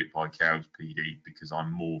to do it by cows PD because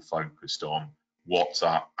I'm more focused on what's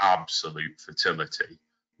our absolute fertility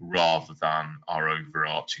rather than our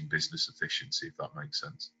overarching business efficiency, if that makes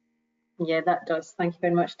sense. Yeah, that does. Thank you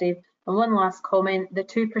very much, Dave. And one last comment, the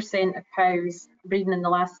 2% of cows breeding in the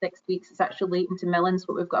last 6 weeks is actually latent to Millands,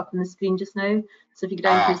 what we've got up on the screen just now. So if you go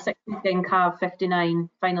down to 6 calf 59,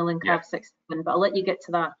 final in calf 61, but I'll let you get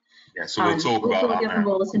to that. Yeah, so we'll talk about that now. From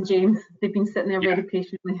Wallace and James, they've been sitting there very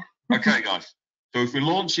patiently. Okay, guys. So if we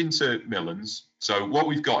launch into Millands, so what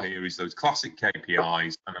we've got here is those classic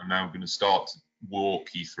KPIs, and I'm now going to start to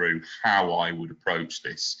walk you through how I would approach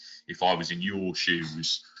this if I was in your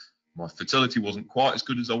shoes. My fertility wasn't quite as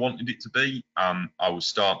good as I wanted it to be, and I was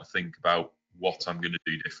starting to think about what I'm going to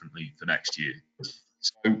do differently for next year.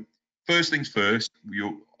 So first things first,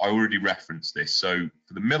 I already referenced this. So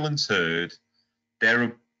for the Millands herd,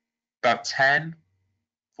 they're about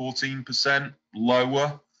 14%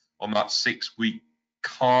 lower on that 6-week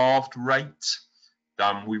calved rate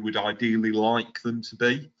than we would ideally like them to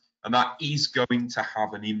be. And that is going to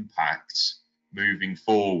have an impact moving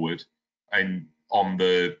forward and on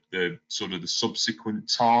the sort of the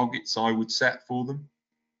subsequent targets I would set for them.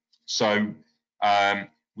 So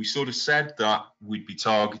we sort of said that we'd be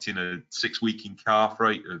targeting a 6-week in calf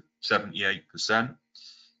rate of 78%.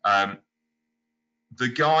 The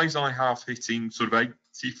guys I have hitting sort of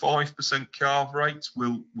 85% calf rates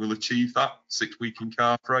will achieve that 6-week in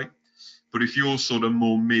calf rate. But if you're sort of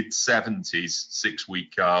more mid-70s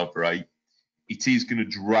 6-week calf rate, it is going to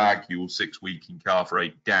drag your 6-week in calf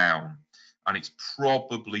rate down. And it's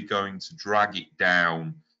probably going to drag it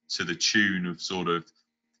down to the tune of sort of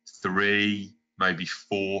 3, maybe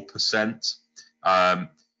 4%.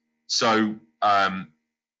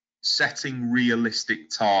 Setting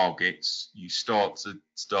realistic targets, you start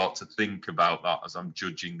to think about that as I'm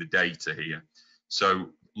judging the data here. So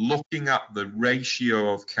looking at the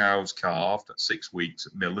ratio of cows calved at 6 weeks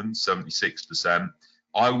at Millands, 76%,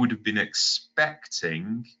 I would have been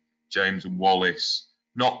expecting James and Wallace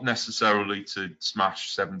not necessarily to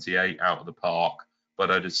smash 78 out of the park,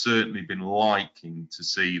 but I'd have certainly been liking to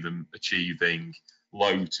see them achieving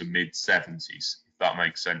low to mid 70s, if that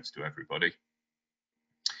makes sense to everybody.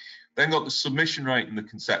 Then got the submission rate and the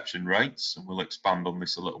conception rates, and we'll expand on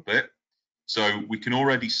this a little bit. So we can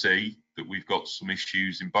already see that we've got some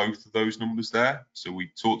issues in both of those numbers there. So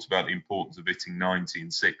we talked about the importance of hitting 90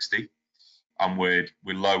 and 60, and we're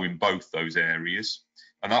low in both those areas.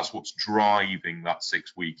 And that's what's driving that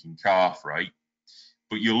 6-week in calf rate.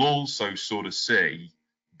 But you'll also sort of see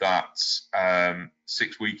that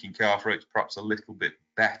 6-week in calf rate's perhaps a little bit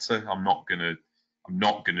better. I'm not gonna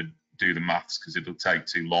do the maths because it'll take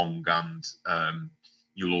too long and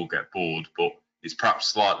you'll all get bored. But it's perhaps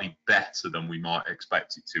slightly better than we might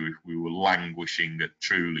expect it to if we were languishing at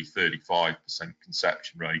truly 35%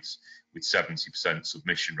 conception rates with 70%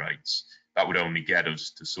 submission rates. That would only get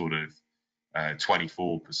us to sort of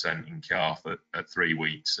 24% in calf at 3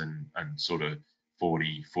 weeks and sort of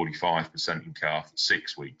 45% in calf at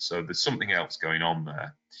 6 weeks. So there's something else going on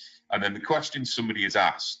there. And then the question somebody has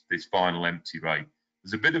asked, this final empty rate,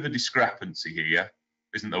 there's a bit of a discrepancy here,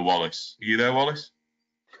 isn't there, Wallace? Are you there, Wallace?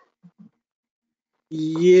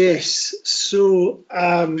 Yes. So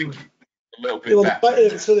a little bit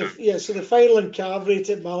better. So the final and calf rate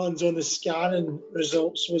at Millands on the scanning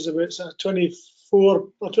results was about 24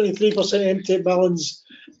 or 23% empty at Millands.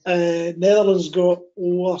 Netherlands got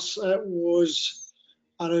worse. It was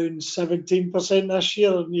around 17% this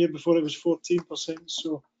year, and the year before it was 14%.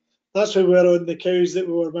 So that's where we were on the cows that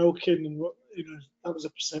we were milking, and that was a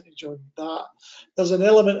percentage on that. There's an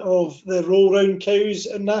element of the roll round cows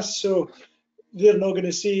in this, so they're not going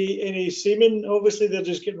to see any semen. Obviously, they're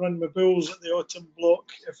just getting run with bulls at the autumn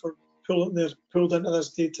block if they're pulled into this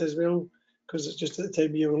data as well, because it's just at the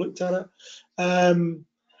time of year we looked at it. And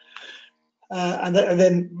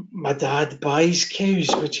then my dad buys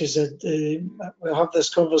cows, which is we have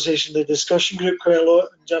this conversation in the discussion group quite a lot,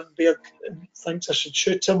 and Jim Baird thinks I should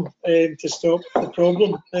shoot him to stop the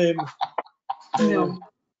problem. No.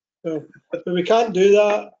 But we can't do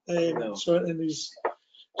that. We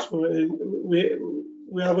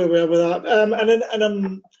are aware with that.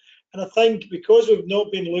 And I think because we've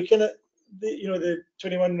not been looking at the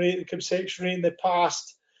 21 rate, the conception rate in the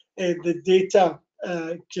past, the data,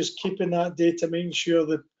 just keeping that data, making sure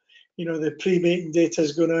that the pre-mating data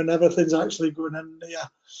is going on, everything's actually going in there.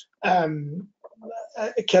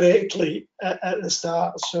 correctly at the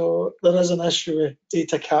start. So there is an issue with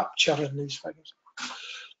data capture in these figures.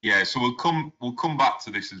 Yeah, so we'll come back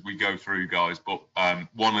to this as we go through, guys. But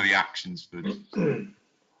one of the actions for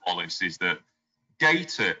Wallace is that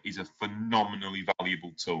data is a phenomenally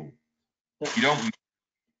valuable tool.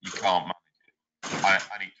 You can't manage it,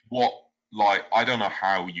 and it's what, like, I don't know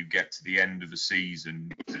how you get to the end of the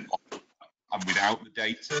season and without the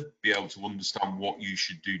data be able to understand what you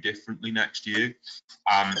should do differently next year.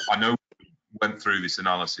 I know we went through this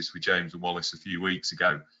analysis with James and Wallace a few weeks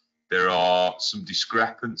ago. There are some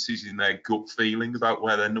discrepancies in their gut feeling about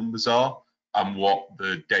where their numbers are and what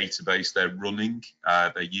the database they're running,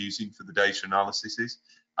 they're using for the data analysis is.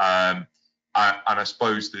 And I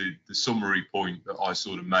suppose the summary point that I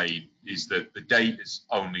sort of made is that the data is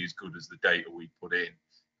only as good as the data we put in.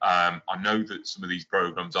 I know that some of these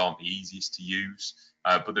programs aren't the easiest to use,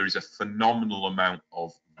 but there is a phenomenal amount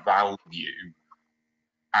of value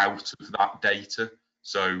out of that data.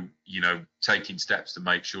 So, you know, taking steps to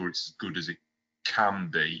make sure it's as good as it can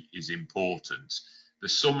be is important. The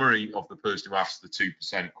summary of the person who asked the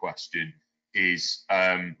 2% question is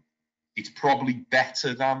it's probably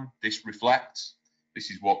better than this reflects. This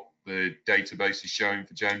is what the database is showing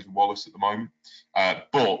for James and Wallace at the moment.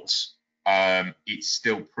 But it's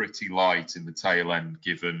still pretty light in the tail end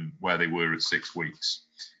given where they were at 6 weeks.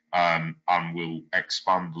 And we'll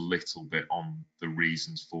expand a little bit on the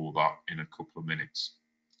reasons for that in a couple of minutes.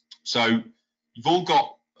 So you've all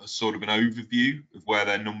got a sort of an overview of where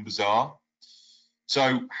their numbers are.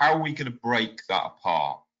 So how are we going to break that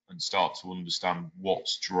apart and start to understand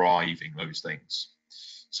what's driving those things?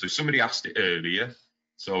 So somebody asked it earlier.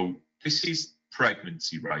 So this is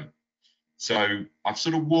pregnancy rate. So I've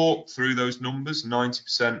sort of walked through those numbers.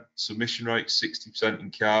 90% submission rate, 60% in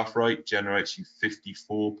calf rate generates you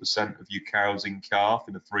 54% of your cows in calf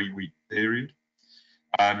in a 3-week period.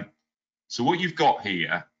 So what you've got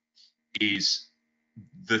here is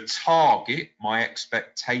the target, my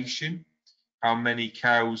expectation, how many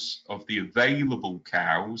cows of the available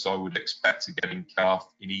cows I would expect to get in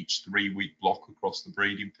calf in each 3-week block across the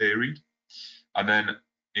breeding period. And then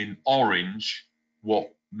in orange,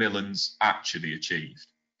 what Millands actually achieved.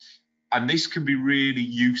 And this can be really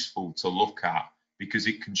useful to look at because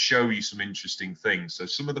it can show you some interesting things. So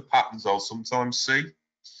some of the patterns I'll sometimes see,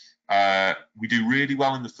 we do really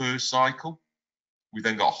well in the first cycle. We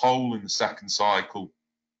then got a hole in the second cycle,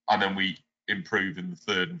 and then we improve in the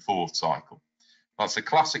third and fourth cycle. That's a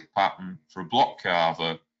classic pattern for a block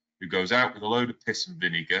carver who goes out with a load of piss and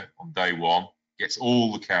vinegar on day 1, gets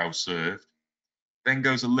all the cows served, then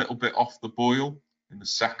goes a little bit off the boil. In the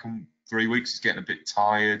second 3 weeks, he's getting a bit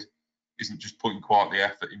tired, isn't just putting quite the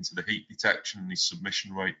effort into the heat detection, and his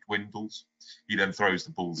submission rate dwindles. He then throws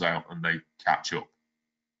the bulls out and they catch up.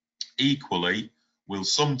 Equally, we'll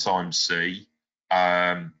sometimes see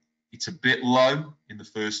it's a bit low in the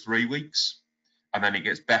first 3 weeks, and then it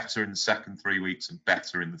gets better in the second 3 weeks and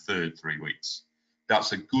better in the third 3 weeks.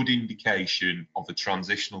 That's a good indication of a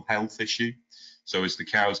transitional health issue. So as the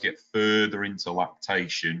cows get further into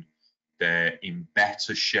lactation, they're in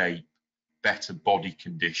better shape, better body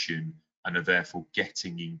condition, and are therefore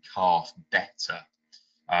getting in calf better.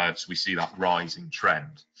 So we see that rising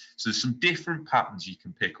trend. So there's some different patterns you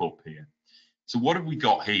can pick up here. So what have we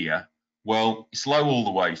got here? Well, it's low all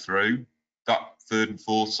the way through. That third and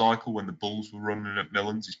fourth cycle when the bulls were running at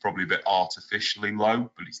Millands is probably a bit artificially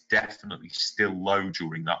low, but it's definitely still low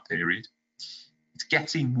during that period. It's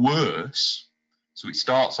getting worse. So it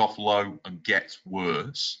starts off low and gets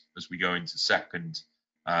worse as we go into second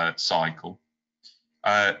cycle.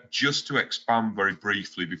 Just to expand very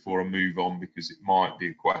briefly before I move on, because it might be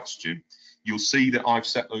a question, you'll see that I've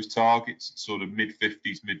set those targets at sort of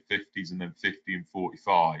mid-50s, and then 50 and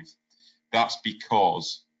 45. That's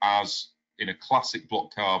because, as in a classic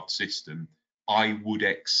block carved system, I would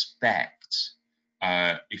expect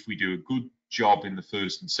if we do a good job in the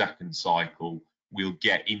first and second cycle, we'll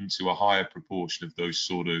get into a higher proportion of those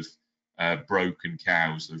sort of broken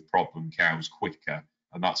cows, those problem cows quicker.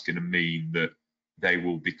 And that's going to mean that they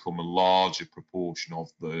will become a larger proportion of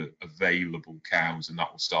the available cows, and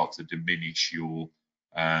that will start to diminish your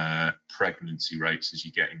pregnancy rates as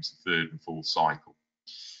you get into third and fourth cycle.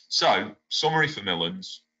 So, summary for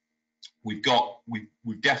Millands, we've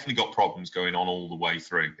definitely got problems going on all the way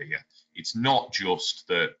through here. It's not just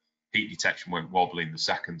that heat detection went wobbly in the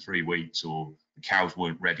second 3 weeks, or the cows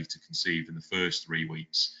weren't ready to conceive in the first 3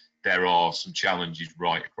 weeks. There are some challenges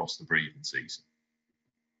right across the breeding season.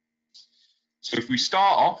 So if we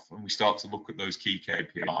start off and we start to look at those key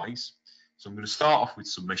KPIs, so I'm going to start off with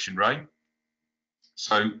submission rate.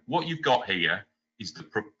 So what you've got here is the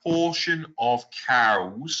proportion of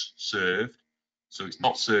cows served. So it's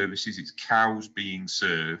not services, it's cows being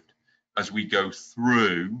served as we go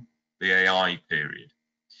through the AI period.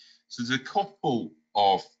 So there's a couple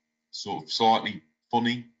of sort of slightly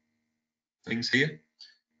funny things here.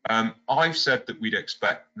 I've said that we'd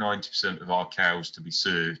expect 90% of our cows to be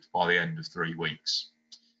served by the end of 3 weeks.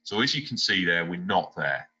 So as you can see there, we're not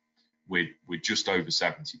there. We're just over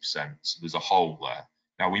 70%. So there's a hole there.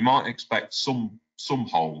 Now we might expect some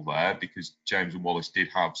hole there because James and Wallace did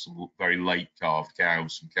have some very late calved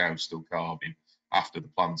cows, some cows still calving after the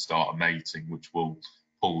plants started mating, which will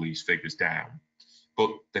pull these figures down.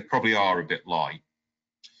 But they probably are a bit light.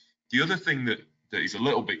 The other thing that is a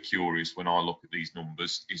little bit curious when I look at these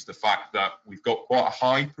numbers is the fact that we've got quite a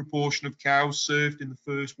high proportion of cows served in the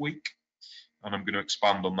first week, and I'm going to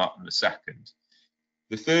expand on that in a second.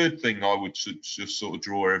 The third thing I would just sort of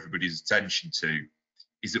draw everybody's attention to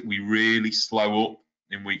is that we really slow up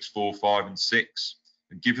in weeks 4, 5 and 6,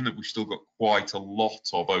 and given that we've still got quite a lot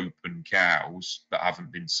of open cows that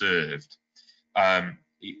haven't been served,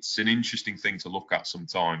 it's an interesting thing to look at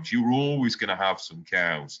sometimes. You're always going to have some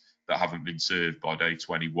cows that haven't been served by day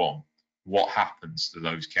 21. What happens to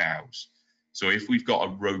those cows? So if we've got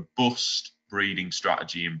a robust breeding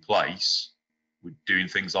strategy in place, we're doing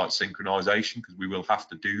things like synchronization, because we will have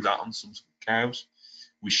to do that on some cows.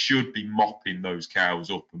 We should be mopping those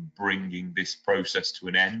cows up and bringing this process to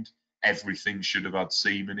an end. Everything should have had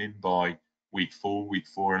semen in by week 4, week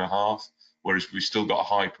 4.5, whereas we've still got a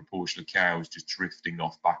high proportion of cows just drifting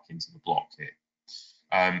off back into the block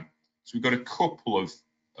here. So we've got a couple of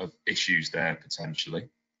issues there potentially.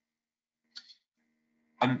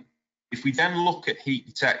 And if we then look at heat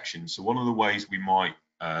detection, so one of the ways we might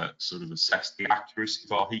sort of assess the accuracy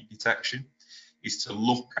of our heat detection is to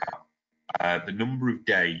look at the number of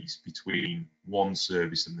days between one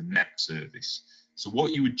service and the next service. So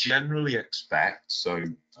what you would generally expect, so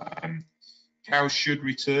cows should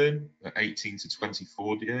return at 18 to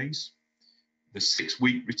 24 days. The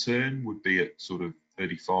 6-week return would be at sort of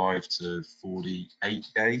 35 to 48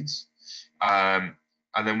 days. And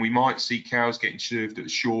then we might see cows getting served at a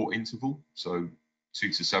short interval, so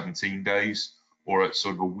 2 to 17 days, or at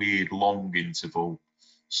sort of a weird long interval,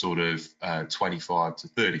 sort of 25 to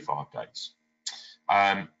 35 days.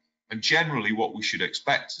 And generally what we should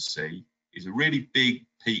expect to see is a really big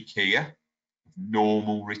peak here of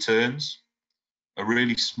normal returns, a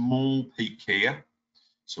really small peak here.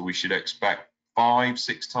 So we should expect 5,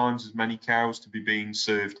 6 times as many cows to be being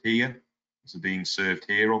served here as are being served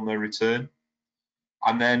here on their return.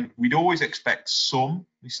 And then we'd always expect some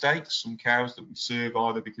mistakes, some cows that we serve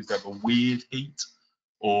either because they have a weird heat,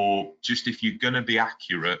 or just if you're going to be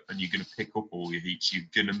accurate and you're going to pick up all your heats, you're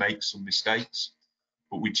going to make some mistakes.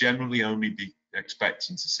 But we generally only be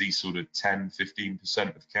expecting to see sort of 10,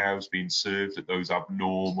 15% of cows being served at those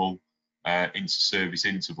abnormal inter-service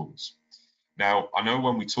intervals. Now, I know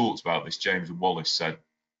when we talked about this, James and Wallace said,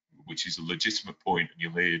 which is a legitimate point, and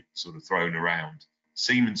you'll hear sort of thrown around,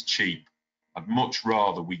 semen's cheap. I'd much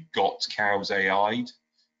rather we got cows AI'd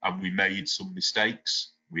and we made some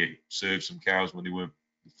mistakes. We served some cows when they weren't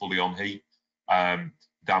fully on heat,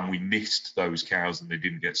 than we missed those cows and they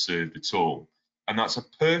didn't get served at all. And that's a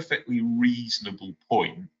perfectly reasonable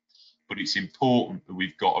point, but it's important that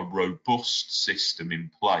we've got a robust system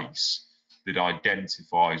in place that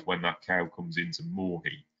identifies when that cow comes into more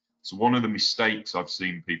heat. So one of the mistakes I've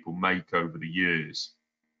seen people make over the years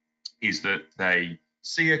is that they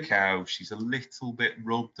see a cow, she's a little bit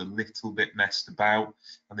rubbed, a little bit messed about,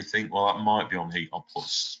 and they think, well, that might be on heat, I'll put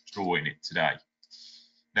straw in it today.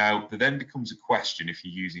 Now, there then becomes a question, if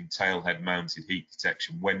you're using tailhead mounted heat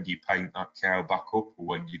detection, when do you paint that cow back up, or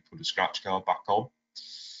when do you put a scratch guard back on?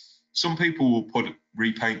 Some people will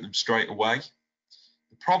repaint them straight away.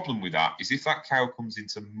 The problem with that is if that cow comes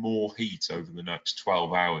into more heat over the next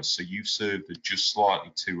 12 hours, so you've served her just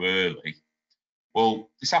slightly too early, well,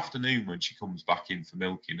 this afternoon when she comes back in for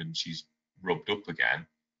milking and she's rubbed up again,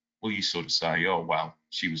 well, you sort of say, oh, well,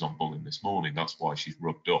 she was on bulling this morning, that's why she's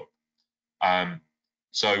rubbed up.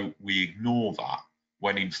 So we ignore that,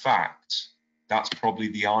 when in fact, that's probably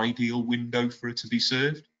the ideal window for her to be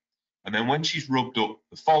served. And then when she's rubbed up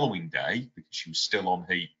the following day, because she was still on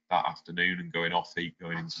heat that afternoon and going off heat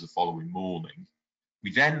going into the following morning,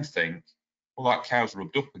 we then think, well, that cow's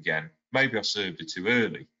rubbed up again. Maybe I served her too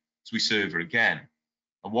early. So we serve her again.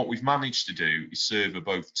 And what we've managed to do is serve her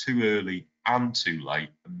both too early and too late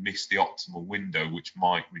and miss the optimal window, which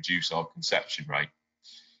might reduce our conception rate.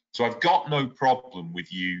 So I've got no problem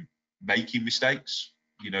with you making mistakes.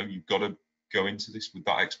 You know, you've got to go into this with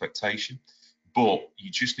that expectation. but you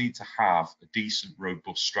just need to have a decent,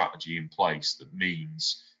 robust strategy in place that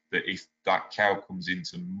means that if that cow comes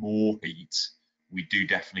into more heat, we do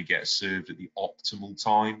definitely get served at the optimal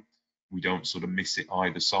time. We don't sort of miss it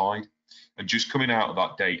either side. And just coming out of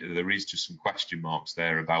that data, there is just some question marks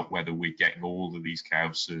there about whether we're getting all of these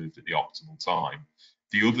cows served at the optimal time.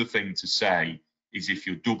 The other thing to say is if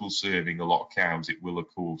you're double serving a lot of cows, it will, of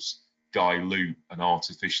course, dilute and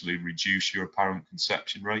artificially reduce your apparent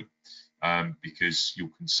conception rate, because your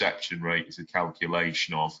conception rate is a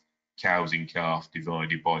calculation of cows in calf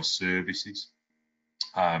divided by services.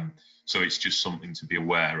 So it's just something to be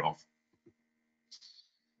aware of.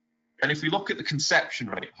 And if we look at the conception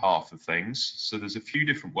rate half of things, so there's a few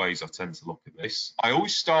different ways I tend to look at this. I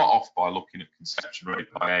always start off by looking at conception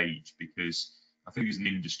rate by age, because I think as an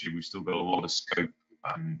industry, we've still got a lot of scope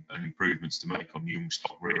and improvements to make on young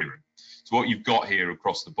stock rearing. So what you've got here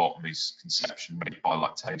across the bottom is conception rate by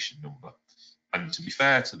lactation number. And to be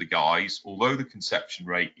fair to the guys, although the conception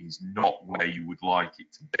rate is not where you would like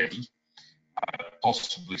it to be,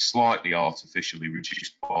 possibly slightly artificially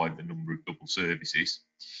reduced by the number of double services,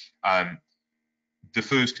 the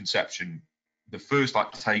first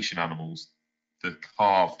lactation animals, the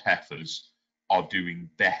calved heifers, are doing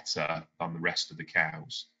better than the rest of the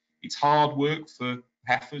cows. It's hard work for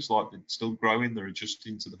heifers, like they're still growing, they're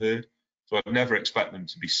adjusting to the herd. So I'd never expect them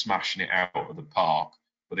to be smashing it out of the park,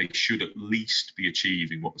 but they should at least be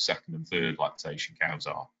achieving what the second and third lactation cows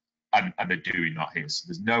are. And they're doing that here. So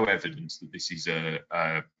there's no evidence that this is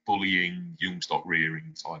a bullying, young stock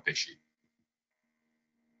rearing type issue.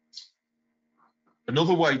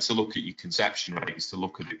 Another way to look at your conception rate is to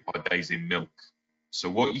look at it by days in milk. So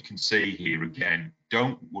what you can see here, again,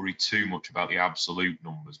 don't worry too much about the absolute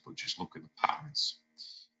numbers, but just look at the patterns,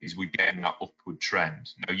 is we're getting that upward trend.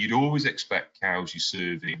 Now, you'd always expect cows you're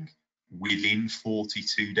serving within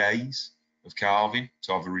 42 days of calving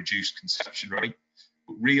to have a reduced conception rate.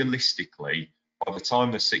 But realistically, by the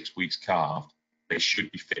time they're 6 weeks calved, they should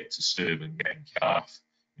be fit to serve and get in calf.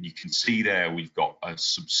 And you can see there we've got a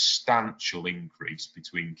substantial increase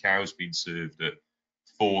between cows being served at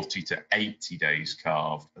 40 to 80 days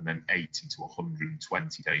calved and then 80 to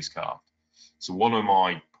 120 days calved. So one of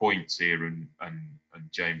my points here, and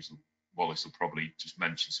James Wallace will probably just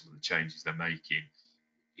mention some of the changes they're making,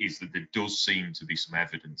 is that there does seem to be some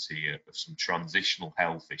evidence here of some transitional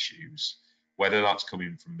health issues, whether that's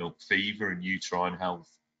coming from milk fever and uterine health,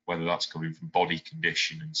 whether that's coming from body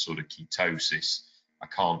condition and sort of ketosis. I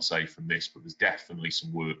can't say from this, but there's definitely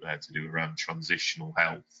some work there to do around transitional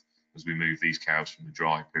health as we move these cows from the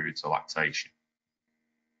dry period to lactation.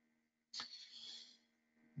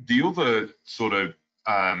 The other sort of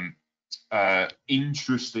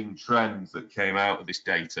interesting trend that came out of this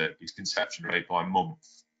data is conception rate by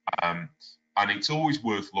month. And it's always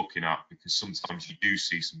worth looking at because sometimes you do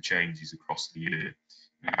see some changes across the year.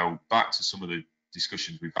 Now, back to some of the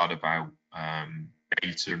discussions we've had about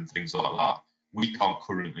data and things like that, we can't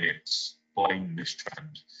currently explain this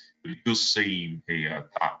trend, but it does seem here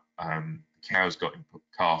that the cows got in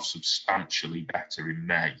calf substantially better in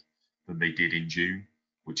May than they did in June,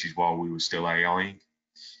 which is while we were still AIing.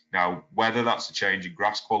 Now, whether that's a change in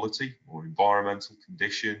grass quality or environmental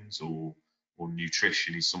conditions or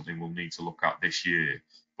nutrition is something we'll need to look at this year.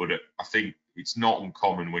 But I think it's not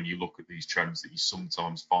uncommon when you look at these trends that you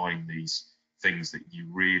sometimes find these things that you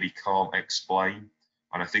really can't explain.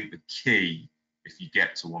 And I think the key, if you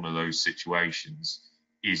get to one of those situations,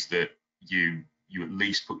 is that you at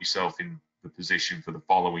least put yourself in the position for the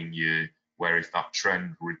following year where if that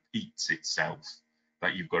trend repeats itself,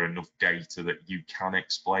 that you've got enough data that you can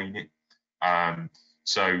explain it.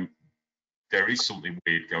 So there is something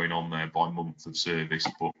weird going on there by month of service,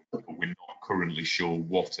 but we're not currently sure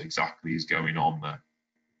what exactly is going on there.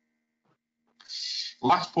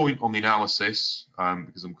 Last point on the analysis,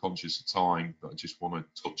 because I'm conscious of time, that I just want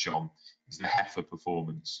to touch on, is the heifer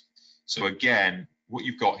performance. So again, what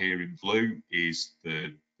you've got here in blue is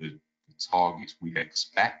the targets we'd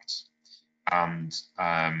expect, and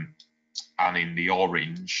in the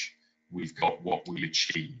orange, we've got what we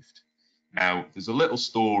achieved. Now, there's a little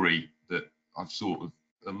story that I've sort of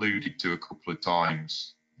alluded to a couple of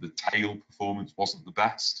times. The tail performance wasn't the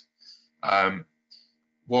best.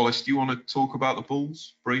 Wallace, do you want to talk about the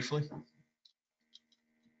bulls briefly?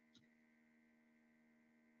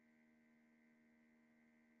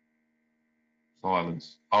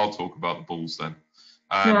 Silence. I'll talk about the bulls then.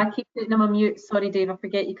 No, I keep putting them on mute. Sorry, Dave, I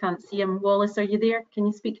forget you can't see him. Wallace, are you there? Can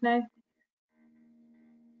you speak now?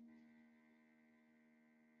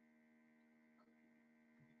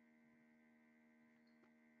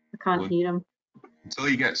 I can't hear him. Until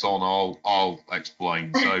he gets on, I'll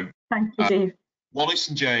explain. So Thank you, Dave. Wallace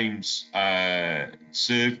and James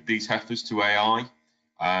served these heifers to AI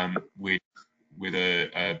with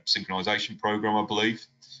a synchronization program, I believe,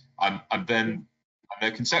 and then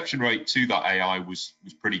their conception rate to that AI was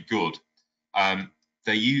pretty good.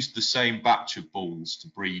 They used the same batch of bulls to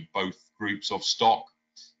breed both groups of stock.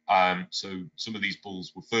 So some of these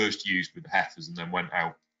bulls were first used with the heifers and then went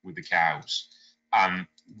out with the cows. And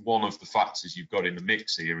one of the factors you've got in the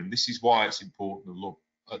mix here, and this is why it's important to look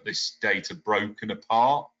at this data broken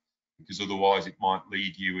apart, because otherwise it might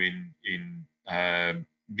lead you in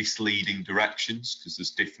misleading directions, because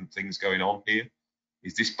there's different things going on here,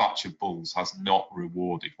 is this batch of bulls has not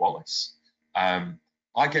rewarded Wallace.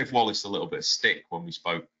 I gave Wallace a little bit of stick when we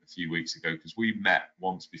spoke a few weeks ago, because we met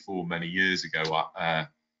once before many years ago at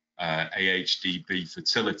AHDB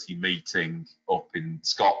Fertility meeting up in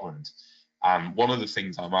Scotland. And one of the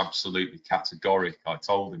things I'm absolutely categoric I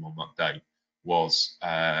told him on that day was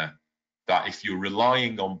that if you're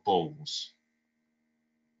relying on bulls,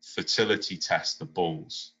 fertility test the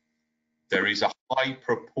bulls. There is a high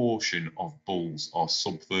proportion of bulls are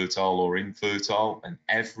subfertile or infertile, and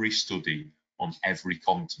every study on every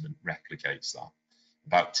continent replicates that.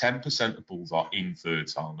 About 10% of bulls are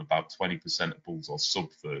infertile and about 20% of bulls are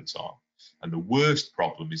subfertile. And the worst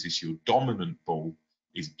problem is your dominant bull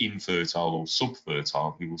is infertile or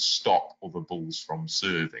subfertile, who will stop other bulls from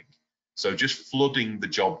serving. So just flooding the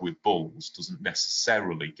job with bulls doesn't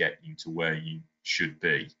necessarily get you to where you should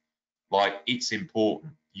be. Like, it's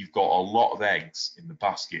important. You've got a lot of eggs in the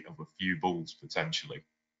basket of a few bulls potentially.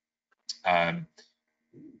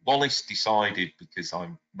 Wallace decided, because I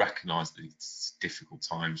recognise that it's difficult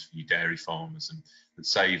times for you dairy farmers, and that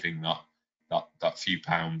saving that few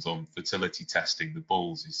pounds on fertility testing the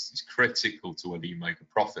bulls is critical to whether you make a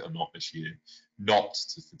profit or not this year, not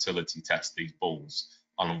to fertility test these bulls.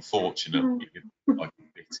 And unfortunately, like a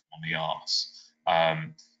bit on the arse.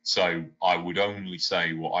 So I would only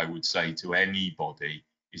say what I would say to anybody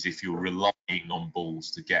is, if you're relying on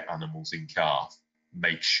bulls to get animals in calf,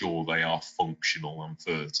 make sure they are functional and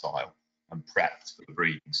fertile and prepped for the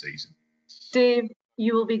breeding season. Dave,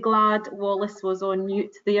 you will be glad Wallace was on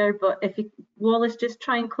mute there, but if Wallace, just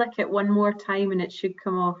try and click it one more time and it should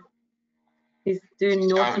come off. He's doing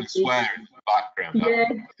naughty swear in the background.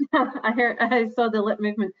 Yeah, I saw the lip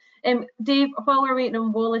movement. Dave, while we're waiting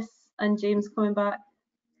on Wallace and James coming back,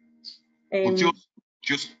 well,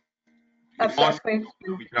 just I've got a question.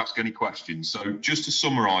 We can ask any questions. So just to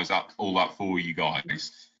summarise all that for you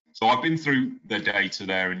guys. So I've been through the data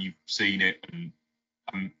there, and you've seen it, and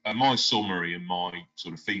my summary and my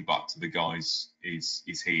sort of feedback to the guys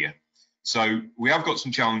is here. So we have got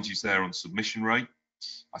some challenges there on submission rate.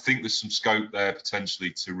 I think there's some scope there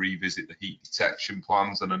potentially to revisit the heat detection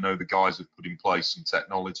plans, and I know the guys have put in place some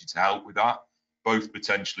technology to help with that, both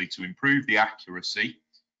potentially to improve the accuracy,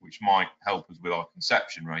 which might help us with our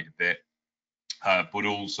conception rate a bit, but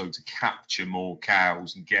also to capture more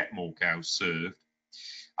cows and get more cows served.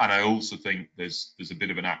 And I also think there's a bit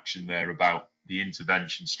of an action there about the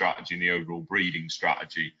intervention strategy and the overall breeding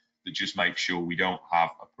strategy that just makes sure we don't have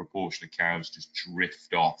a proportion of cows just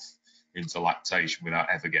drift off into lactation without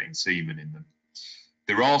ever getting semen in them.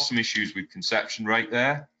 There are some issues with conception rate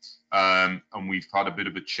there, and we've had a bit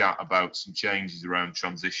of a chat about some changes around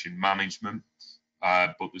transition management,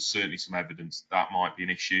 but there's certainly some evidence that might be an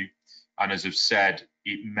issue. And as I've said,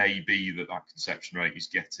 it may be that conception rate is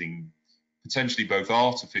getting potentially both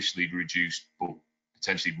artificially reduced, but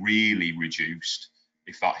potentially really reduced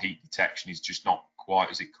if that heat detection is just not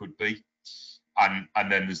quite as it could be.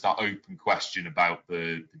 And then there's that open question about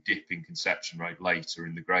the dip in conception rate later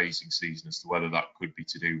in the grazing season, as to whether that could be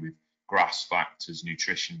to do with grass factors,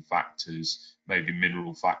 nutrition factors, maybe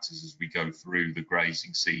mineral factors as we go through the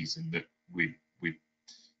grazing season, that we're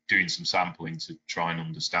doing some sampling to try and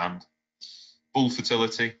understand. Bull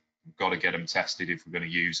fertility, we've got to get them tested if we're going to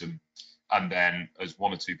use them. And then, as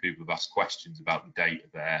one or two people have asked questions about the data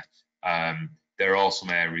there, there are some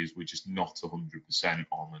areas we're just not 100%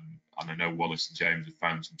 on, and I know Wallace and James have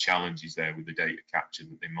found some challenges there with the data capture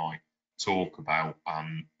that they might talk about,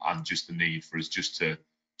 and just the need for us just to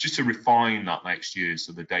refine that next year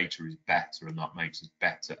so the data is better, and that makes us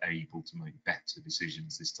better able to make better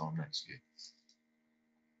decisions this time next year.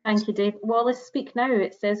 Thank you, Dave. Wallace, speak now.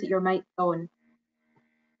 It says that your mic's on.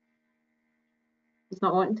 He's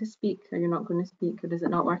not wanting to speak, or you're not going to speak, or is it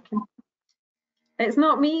not working? It's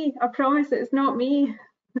not me. I promise it's not me.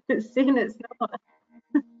 It's saying it's not.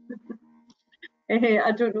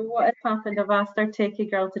 I don't know what has happened. I've asked our techie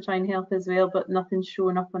girl to try and help as well, but nothing's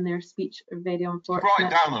showing up on their speech. Very unfortunate. Write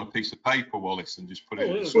it down on a piece of paper, Wallace, and just put it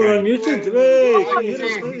in the We're screen. unmuted.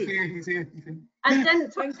 I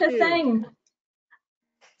didn't touch the thing.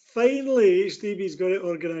 Finally, HDB's got it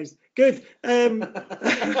organised. Good.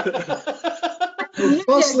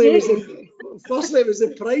 Firstly, it was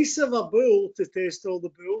the price of a bull to test all the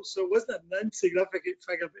bulls, so it wasn't an insignificant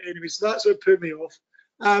figure. But anyway, so that's what put me off.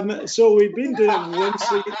 So we've been doing it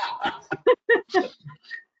once a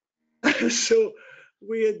year. So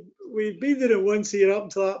we'd been doing it once a year up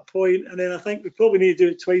to that point, and then I think we probably need to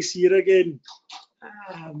do it twice a year again.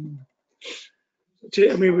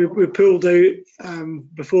 I mean, we pulled out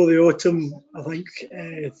before the autumn, I think,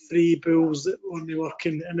 3 bulls that weren't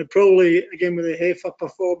working, and probably, again, with the heifer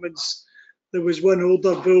performance, there was one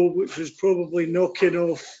older bull which was probably knocking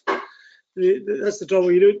off. That's the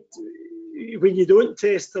trouble. When you don't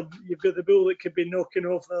test them, you've got the bull that could be knocking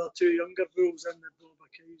off the other 2 younger bulls and the bull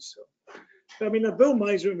of cows. So, but, I mean, the bull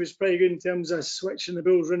management was pretty good in terms of switching the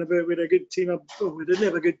bulls around about. We had a good team of, well, we didn't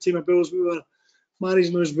have a good team of bulls. We were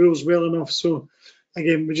managing those bulls well enough. So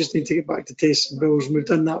again, we just need to get back to testing bulls, and we've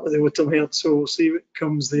done that with the autumn herd, so we'll see what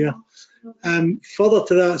comes there. Further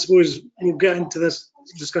to that, I suppose we'll get into this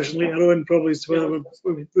discussion later on, probably as well.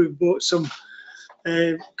 We've bought some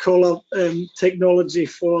collar technology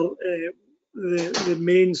for the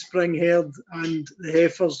main spring herd and the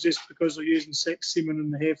heifers, just because they're using sex semen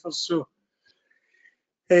in the heifers. So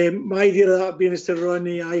my idea of that being is to run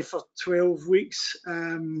AI for 12 weeks.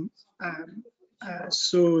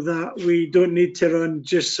 So that we don't need to run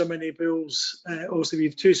just so many bulls. Also, we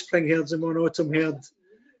have 2 spring herds and 1 autumn herd.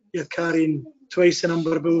 You're carrying twice the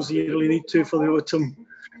number of bulls you really need to for the autumn.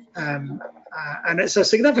 And it's a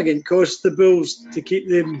significant cost, the bulls, to keep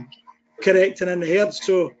them correct and in the herd.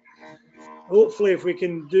 So hopefully if we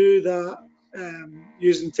can do that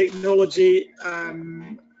using technology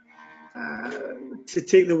to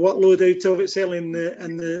take the workload out of it, certainly in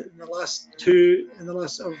the last 2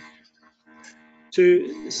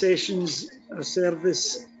 sessions of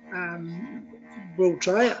service, we'll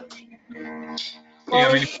try it. Yeah,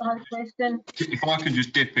 I mean, if I could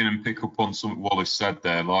just dip in and pick up on something Wallace said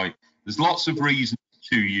there, like there's lots of reasons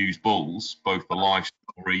to use bulls, both for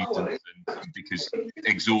lifestyle reasons and because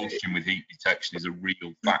exhaustion with heat detection is a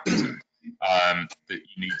real factor that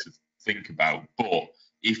you need to think about. But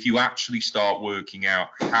if you actually start working out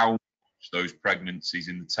how much those pregnancies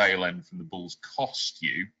in the tail end from the bulls cost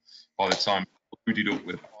you, by the time you're loaded up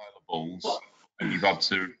with a pile of bulls and you've had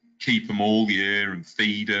to keep them all year and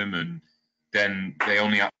feed them, and then they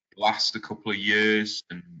only have to last a couple of years,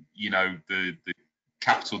 and you know the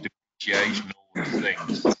capital depreciation and all these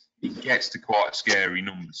things, it gets to quite a scary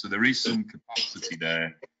number. So there is some capacity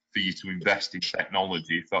there for you to invest in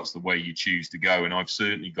technology if that's the way you choose to go. And I've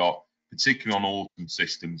certainly got, particularly on autumn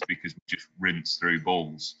systems, because we just rinse through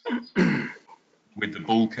bulls. With the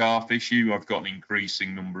bull calf issue, I've got an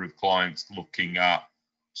increasing number of clients looking at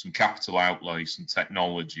some capital outlay, some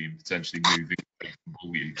technology, and potentially moving away from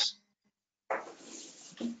bull use.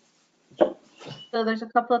 So there's a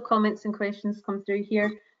couple of comments and questions come through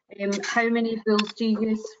here. How many bulls do you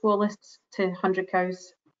use, Wallace, to 100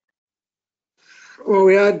 cows? Well,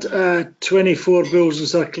 we had 24 bulls in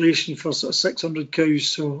circulation for sort of 600 cows,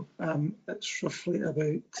 so it's roughly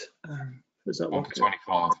about, does that work?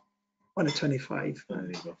 25. 1 to 25. There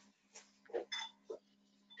we go.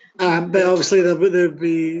 But obviously there would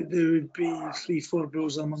be 3-4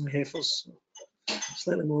 bulls among the heifers, so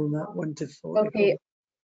slightly more than that, 1 to 40. Okay. Probably.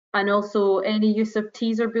 And also any use of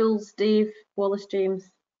teaser bulls, Dave, Wallace,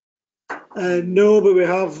 James? No, but we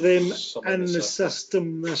have them in the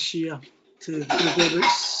system this year. We've got about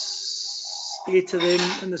 8 of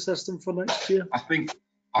them in the system for next year. I think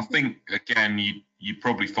again, you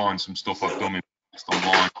probably find some stuff I've done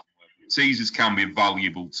online. Teasers can be a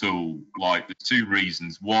valuable tool. Like, there's 2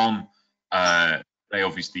 reasons. One, they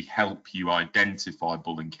obviously help you identify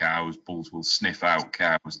bulling cows. Bulls will sniff out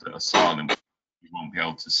cows that are silent, you won't be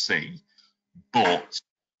able to see. But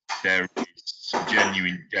there is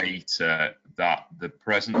genuine data that the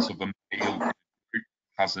presence of a male group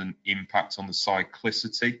has an impact on the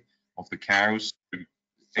cyclicity of the cows.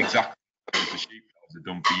 Exactly as the sheep cows have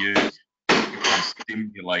done for years. You can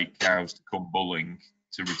stimulate cows to come bulling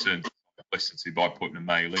to return to cyclicity by putting a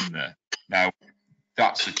male in there. Now,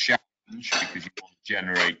 that's a challenge because you want to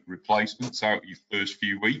generate replacements out your first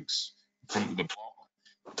few weeks in front of the block.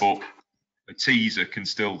 But a teaser can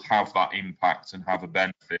still have that impact and have a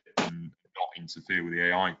benefit and not interfere with the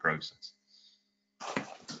AI process.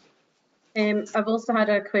 I've also had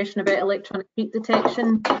a question about electronic heat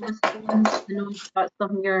detection. I know that's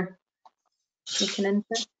something you're looking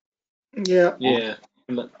into. Yeah.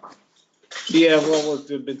 Well,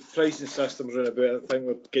 the pricing systems are about. I think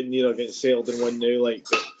we're getting settled in one now.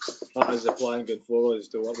 That is the plan going forward, is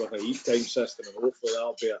to work with a heat time system, and hopefully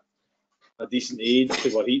that'll be a decent aid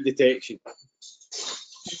to our heat detection.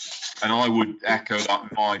 And I would echo that in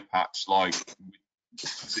my patch. Like,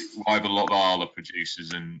 I have a lot of Arla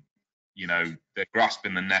producers, and you know, they're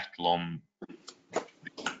grasping the nettle on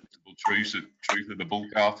the truth of the bull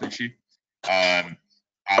calf issue, and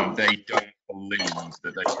they don't believe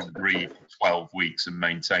that they can breed for 12 weeks and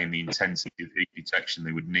maintain the intensity of heat detection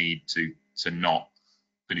they would need to not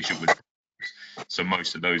finish up with. So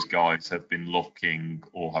most of those guys have been looking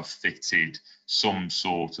or have fitted some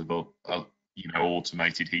sort of a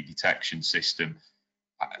automated heat detection system.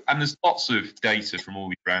 And there's lots of data from all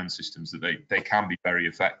these ground systems that they can be very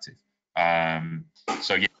effective.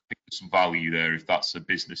 So yeah, I think there's some value there if that's a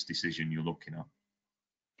business decision you're looking at.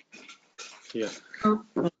 Yeah.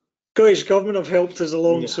 Scottish Government have helped us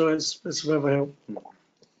along, Yeah. so it's of a help.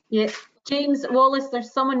 Yeah, James, Wallace,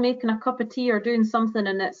 there's someone making a cup of tea or doing something,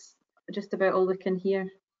 and it's just about all we can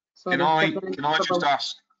hear. Sorry, Can I just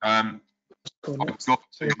ask? I've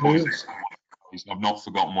not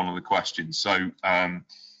forgotten one of the questions. So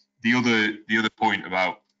the other point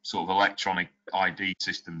about sort of electronic ID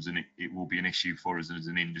systems, and it will be an issue for us as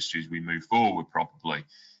an industry as we move forward probably.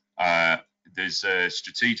 There's a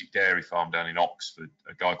strategic dairy farm down in Oxford,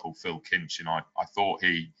 a guy called Phil Kinch, and I thought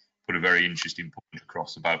he put a very interesting point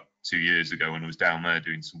across about 2 years ago when I was down there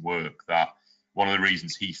doing some work, that one of the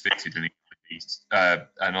reasons he fitted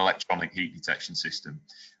an electronic heat detection system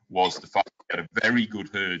was the fact that he had a very good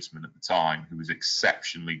herdsman at the time who was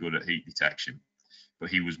exceptionally good at heat detection. But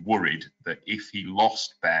he was worried that if he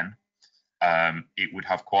lost Ben, it would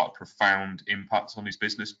have quite a profound impact on his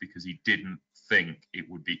business, because he didn't think it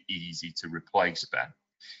would be easy to replace Ben.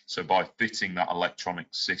 So by fitting that electronic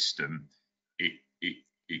system, it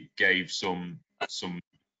gave some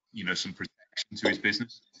protection to his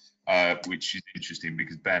business, which is interesting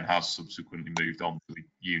because Ben has subsequently moved on to the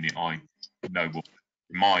unit I know in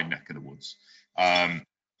my neck of the woods.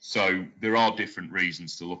 So there are different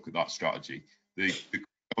reasons to look at that strategy. I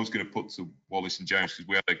was going to put to Wallace and James, because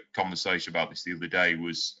we had a conversation about this the other day,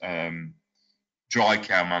 was dry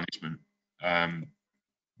cow management.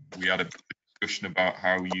 We had a discussion about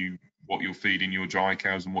what you're feeding your dry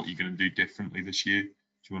cows and what you're going to do differently this year. Do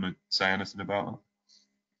you want to say anything about that?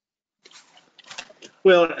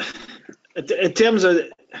 Well, in terms of,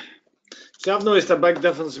 so I've noticed a big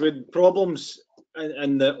difference with problems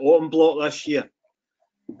in the autumn block this year.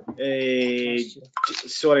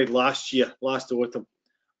 Last autumn,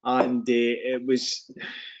 and it was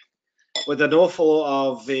with an awful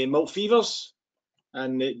lot of milk fevers,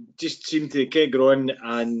 and it just seemed to keep growing,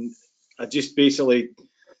 and I just basically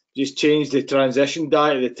changed the transition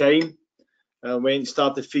diet at the time. I went and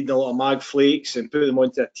started feeding a lot of mag flakes and put them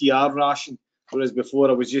onto a TR ration, whereas before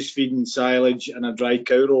I was just feeding silage and a dry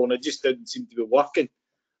cow roll, and it just didn't seem to be working.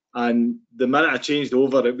 And the minute I changed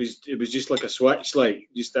over, it was just like a switch, like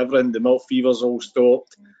just everything. The milk fevers all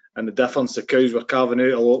stopped, and the difference, the cows were calving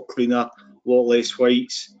out a lot cleaner, a lot less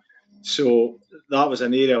whites. So that was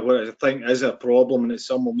an area where I think is a problem, and it's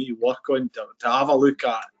something we need to work on to have a look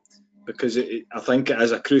at, because I think it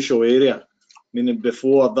is a crucial area. Meaning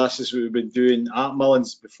before, this is what we've been doing at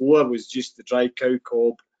Millands before, was just the dry cow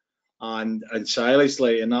cob and silage,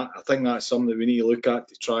 like, and I think that's something that we need to look at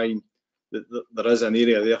to try and there is an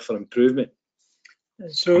area there for improvement.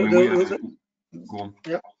 So, Go on.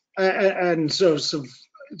 Yeah, and so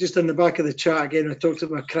just in the back of the chat again, we talked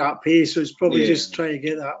about crap hay, so it's probably just trying to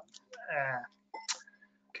get that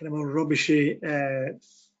kind of more rubbishy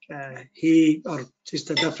hay, or just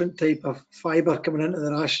a different type of fibre coming into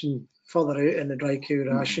the ration further out in the dry cow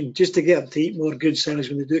ration, just to get them to eat more good silage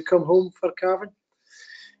when they do come home for calving.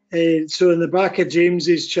 So in the back of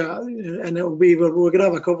James's chat, and we're going to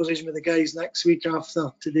have a conversation with the guys next week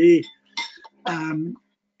after today,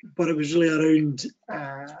 but it was really around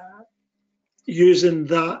using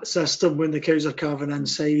that system when the cows are calving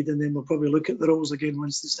inside, and then we'll probably look at the rolls again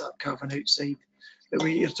once they start calving outside. But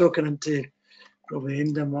you're talking into probably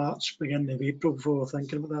end of March, beginning of April before we're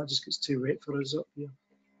thinking about that. It just gets too wet for us up here.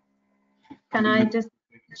 Can I just?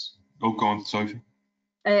 Oh, go on, Sophie.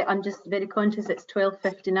 I'm just very conscious it's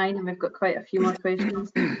 12:59 and we've got quite a few more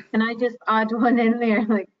questions. Can I just add one in there?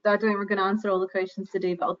 Like, I don't think we're going to answer all the questions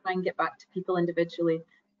today, but I'll try and get back to people individually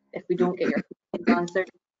if we don't get your questions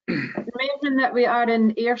answered. Remembering that we are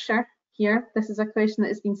in Ayrshire here, this is a question that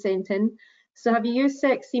has been sent in. So have you used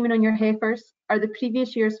sex semen on your heifers? Are the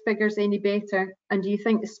previous year's figures any better? And do you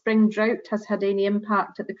think the spring drought has had any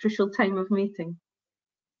impact at the crucial time of mating?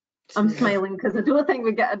 I'm smiling because I don't think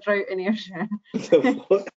we get a drought in Ayrshire.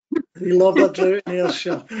 They love a drought in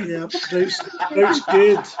Ayrshire. Yeah, drought's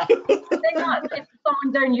good. I think that's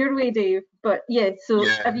someone down your way, Dave. But yeah, so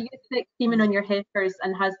Yeah. have you used sex semen on your heifers,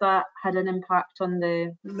 and has that had an impact on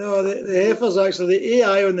the? No, the heifers actually, the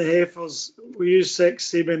AI on the heifers, we use sex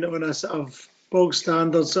semen on a sort of bog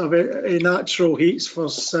standard sort of a natural heats for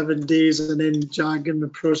 7 days and then jagging the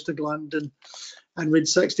prostaglandin, and we'd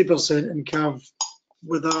 60% in calf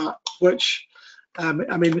with that, which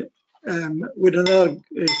I mean, with another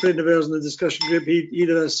friend of ours in the discussion group, he did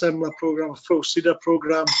a similar program, a full cedar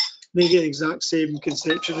program, making the exact same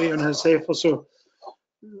conception rate on his heifer. So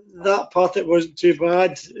that part, it wasn't too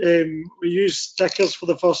bad. We used stickers for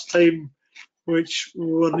the first time, which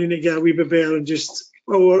we're needing to get a wee bit better, and just,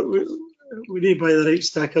 well, we need to buy the right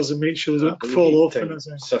stickers and make sure they don't fall off.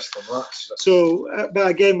 System, so, but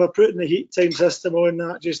again, we're putting the heat time system on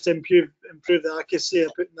that just to improve the accuracy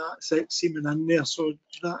of putting that sex semen in there. So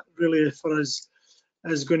that really for us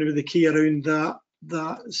is going to be the key around that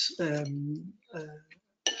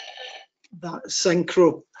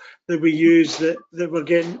synchro that we use, that we're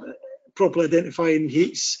getting properly identifying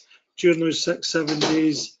heats during those 6-7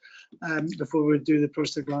 days before we do the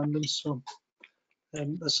prostaglandins. So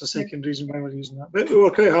that's the second reason why we're using that. But we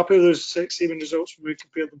were quite happy with those sex semen results when we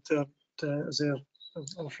compared them to as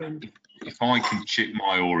our friend. If I can chip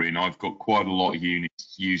my oar in, I've got quite a lot of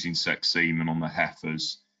units using sex semen on the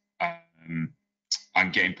heifers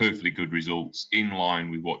and getting perfectly good results in line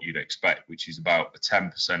with what you'd expect, which is about a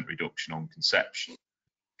 10% reduction on conception,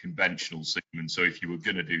 conventional semen. So if you were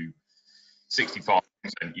going to do 65%,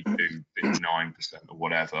 you'd do 59% or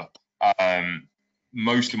whatever.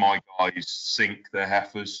 Most of my guys sink their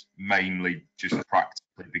heifers, mainly just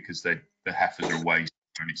practically because the heifers are waste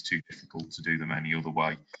and it's too difficult to do them any other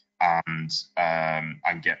way, and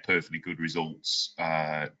get perfectly good results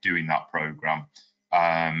doing that program.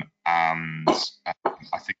 And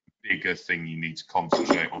I think the bigger thing you need to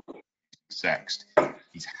concentrate on sexed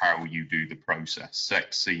is how you do the process.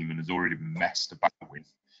 Sex semen has already been messed about with.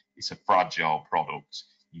 It's a fragile product.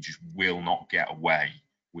 You just will not get away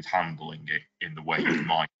with handling it in the way you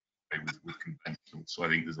might with conventional. So I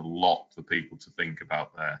think there's a lot for people to think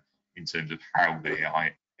about there in terms of how they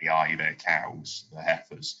eye their cows, their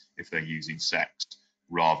heifers, if they're using sexed,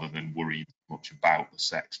 rather than worrying much about the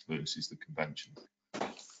sexed versus the conventional.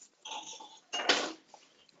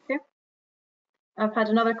 Okay. I've had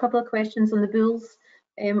another couple of questions on the bulls.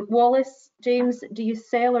 Wallace, James, do you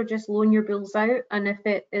sell or just loan your bulls out? And if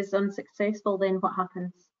it is unsuccessful, then what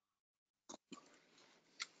happens?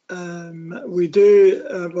 We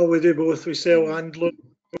do, well, we do both. We sell and loan.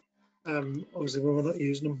 Obviously, we're not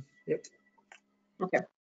using them. Yep. Okay.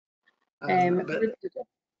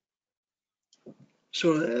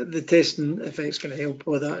 So the testing effect's going to help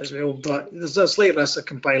with that as well, but there's a slight risk of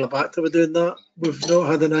Campylobacter with doing that. We've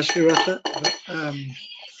not had an issue with it, but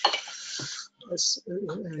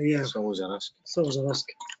it's always a risk. It's always a risk.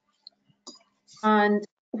 And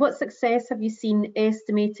what success have you seen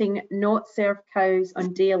estimating not served cows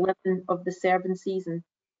on day 11 of the serving season?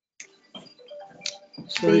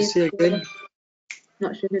 Sorry, say again.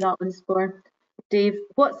 Not sure who that one's for. Dave,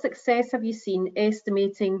 what success have you seen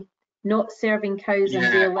estimating not serving cows on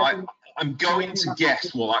day 11? I'm going to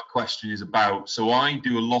guess what that question is about. So I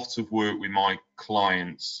do a lot of work with my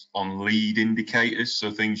clients on lead indicators, so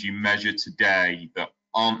things you measure today that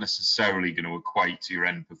aren't necessarily going to equate to your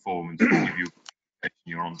end performance, but give you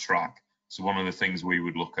you're on track. So one of the things we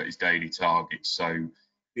would look at is daily targets. So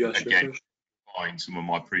again, find some of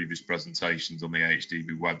my previous presentations on the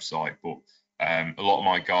AHDB website, but a lot of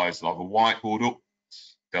my guys will have a whiteboard up.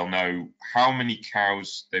 They'll know how many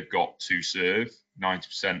cows they've got to serve.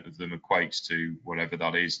 90% of them equates to whatever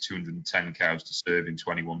that is, 210 cows to serve in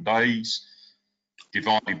 21 days.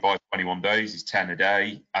 Divided by 21 days is 10 a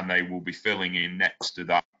day, and they will be filling in next to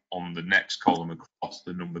that on the next column across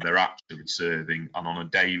the number they're actually serving, and on a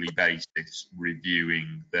daily basis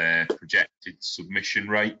reviewing their projected submission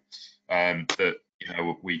rate. That, you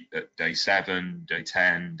know, we at day 7, day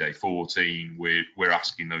 10, day 14, we're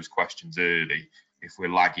asking those questions early if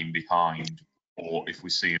we're lagging behind or if we're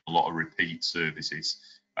seeing a lot of repeat services.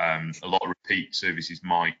 A lot of repeat services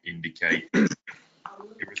might indicate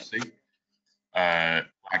accuracy.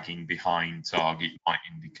 Lagging behind target might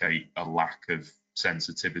indicate a lack of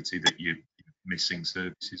sensitivity, that you're missing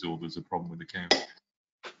services or there's a problem with the cow.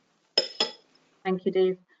 Thank you,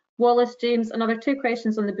 Dave. Wallace, James, another 2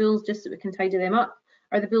 questions on the bulls just so we can tidy them up.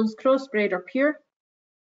 Are the bulls crossbred or pure?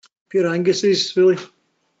 Pure Angus's, really.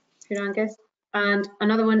 Pure Angus. And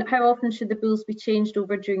another one, how often should the bulls be changed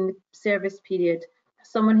over during the service period?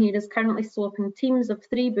 Someone here is currently swapping teams of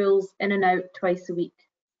 3 bulls in and out twice a week.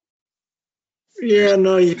 Yeah,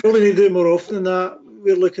 no, you probably need to do it more often than that.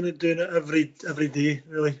 We're looking at doing it every day,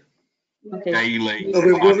 really. Okay. Daily.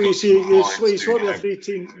 Well, you see, you swap the 3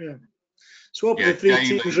 teams, yeah. Swap Yeah, the 3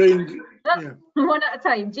 daily. teams round. Yeah. One at a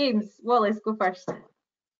time. James, Wallace, go first.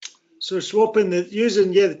 So swapping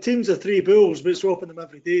the teams are 3 bulls, but swapping them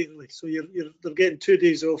every day, really. So they're getting 2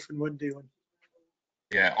 days off and 1 day on.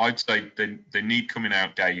 Yeah, I'd say they need coming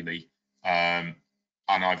out daily, and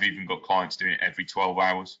I've even got clients doing it every 12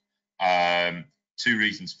 hours. 2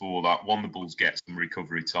 reasons for that. One, the bulls get some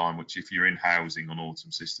recovery time, which if you're in housing on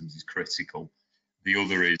autumn systems is critical. The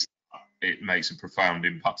other is it makes a profound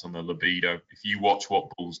impact on their libido. If you watch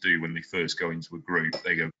what bulls do when they first go into a group,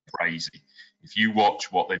 they go crazy. If you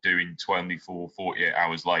watch what they're doing 24, 48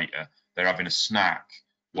 hours later, they're having a snack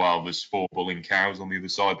while there's 4 bulling cows on the other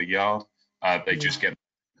side of the yard. They just get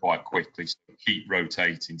quite quickly. So keep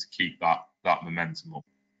rotating to keep that momentum up.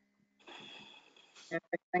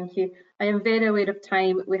 Perfect, thank you. I am very aware of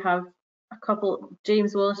time. We have a couple.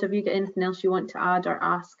 James, Wallace, have you got anything else you want to add or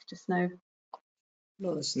ask just now?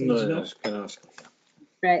 No, that's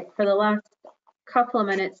Right, for the last couple of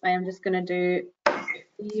minutes, I am just going to do,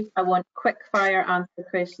 I want quick fire answer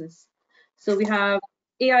questions. So we have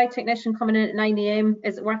AI technician coming in at 9 AM.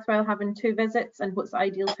 Is it worthwhile having 2 visits? And what's the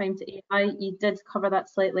ideal time to AI? You did cover that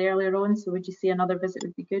slightly earlier on, so would you say another visit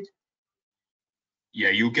would be good? Yeah,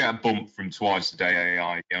 you'll get a bump from twice a day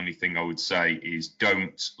AI. The only thing I would say is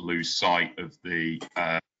don't lose sight of the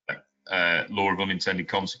law of unintended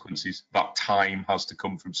consequences. That time has to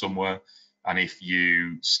come from somewhere. And if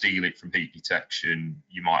you steal it from heat detection,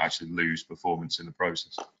 you might actually lose performance in the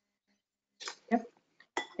process. Yep.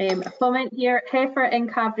 A comment here, heifer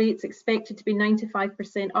in-calf rates expected to be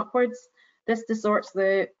 95% upwards. This distorts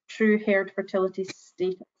the true herd fertility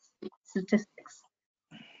statistics.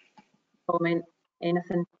 Comment,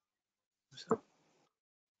 anything?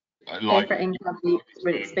 Heifer in-calf rates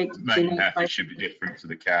were expected to be 95%. Heifers should be different to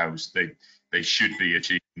the cows. They should be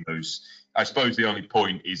achieving those. I suppose the only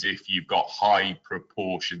point is if you've got high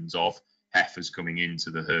proportions of heifers coming into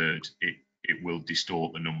the herd, it will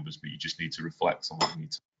distort the numbers, but you just need to reflect on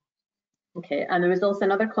it. Okay, and there was also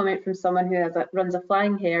another comment from someone who runs a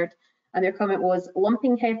flying herd, and their comment was,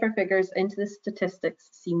 lumping heifer figures into the statistics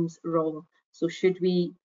seems wrong. So should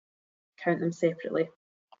we count them separately?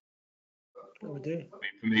 What we do? I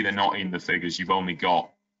mean, for me, they're not in the figures. You've only got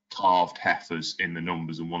calved heifers in the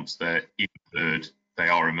numbers, and once they're in the herd, they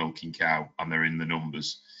are a milking cow, and they're in the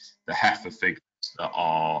numbers. The heifer figures that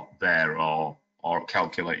are there are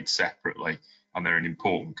calculated separately, and they're an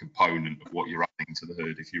important component of what you're adding to the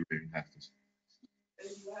herd if you're rearing heifers.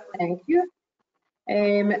 Thank you.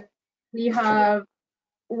 We have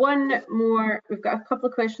one more. We've got a couple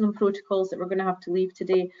of questions on protocols that we're going to have to leave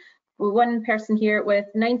today. One person here with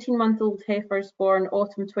 19-month-old heifers born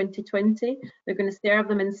autumn 2020. They're going to serve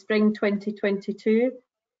them in spring 2022.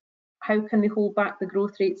 How can they hold back the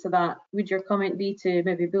growth rates of that? Would your comment be to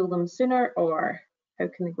maybe build them sooner, or how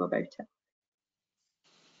can they go about it?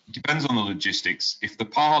 It depends on the logistics. If the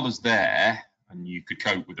parlour's there and you could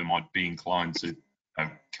cope with them, I'd be inclined to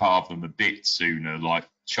carve them a bit sooner, like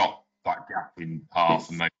chop that gap in half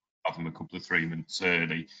and maybe have them a couple of 3 months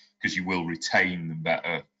early, because you will retain them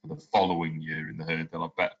better for the following year in the herd. They'll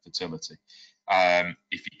have better fertility.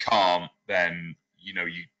 If you can't, then you're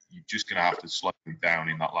just going to have to slow them down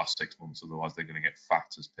in that last 6 months, otherwise they're going to get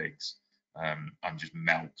fat as pigs and just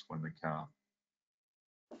melt when they can't.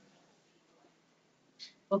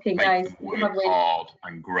 Okay, Make guys, them work hard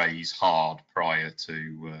and graze hard prior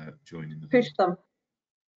to joining the push herd. them.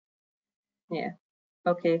 Yeah.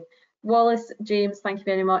 Okay. Wallace, James, thank you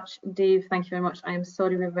very much. Dave, thank you very much. I am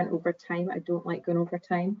sorry we went over time. I don't like going over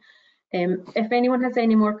time. If anyone has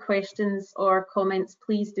any more questions or comments,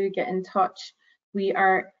 please do get in touch. We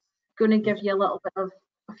are going to give you a little bit of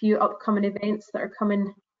a few upcoming events that are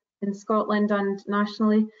coming in Scotland and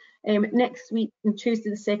nationally. Next week, on Tuesday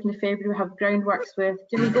the 2nd of February, we have groundworks with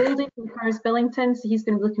Jimmy Goldie from Powers Billington. So he's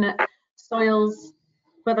going to be looking at soils,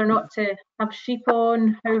 whether or not to have sheep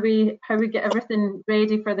on, how we get everything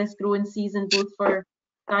ready for this growing season, both for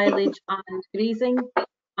silage and grazing.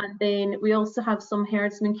 And then we also have some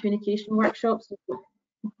herdsman communication workshops,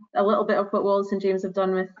 a little bit of what Wallace and James have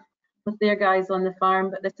done with their guys on the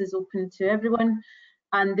farm, but this is open to everyone,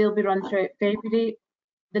 and they'll be run throughout February.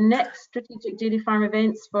 The next strategic dairy farm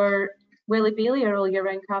events for Welly Bailey, our all year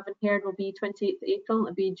round calving herd, will be 28th April.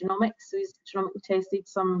 It'll be genomics. So he's genomically tested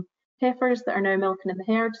some heifers that are now milking in the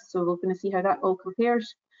herd. So we're going to see how that all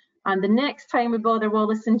compares. And the next time we bother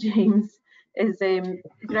Wallace and James is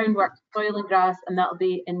groundwork, soil and grass, and that'll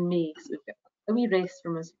be in May. So we've got a wee rest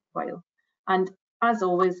from us for a while. And as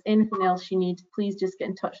always, anything else you need, please just get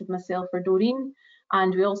in touch with myself or Doreen.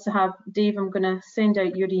 And we also have, Dave, I'm going to send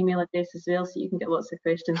out your email address as well so you can get lots of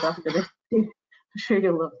questions after this. I'm sure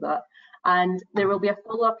you'll love that. And there will be a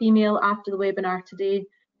follow-up email after the webinar today,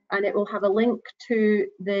 and it will have a link to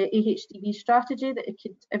the AHDB strategy that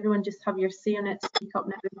everyone just have your say on it, speak up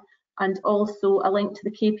now, and also a link to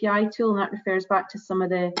the KPI tool, and that refers back to some of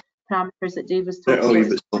the parameters that Dave was talking about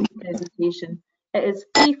in the presentation. It is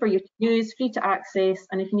free for you to use, free to access,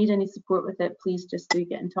 and if you need any support with it, please just do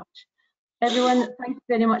get in touch. Everyone, thank you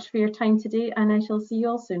very much for your time today, and I shall see you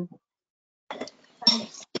all soon.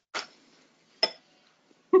 Thanks.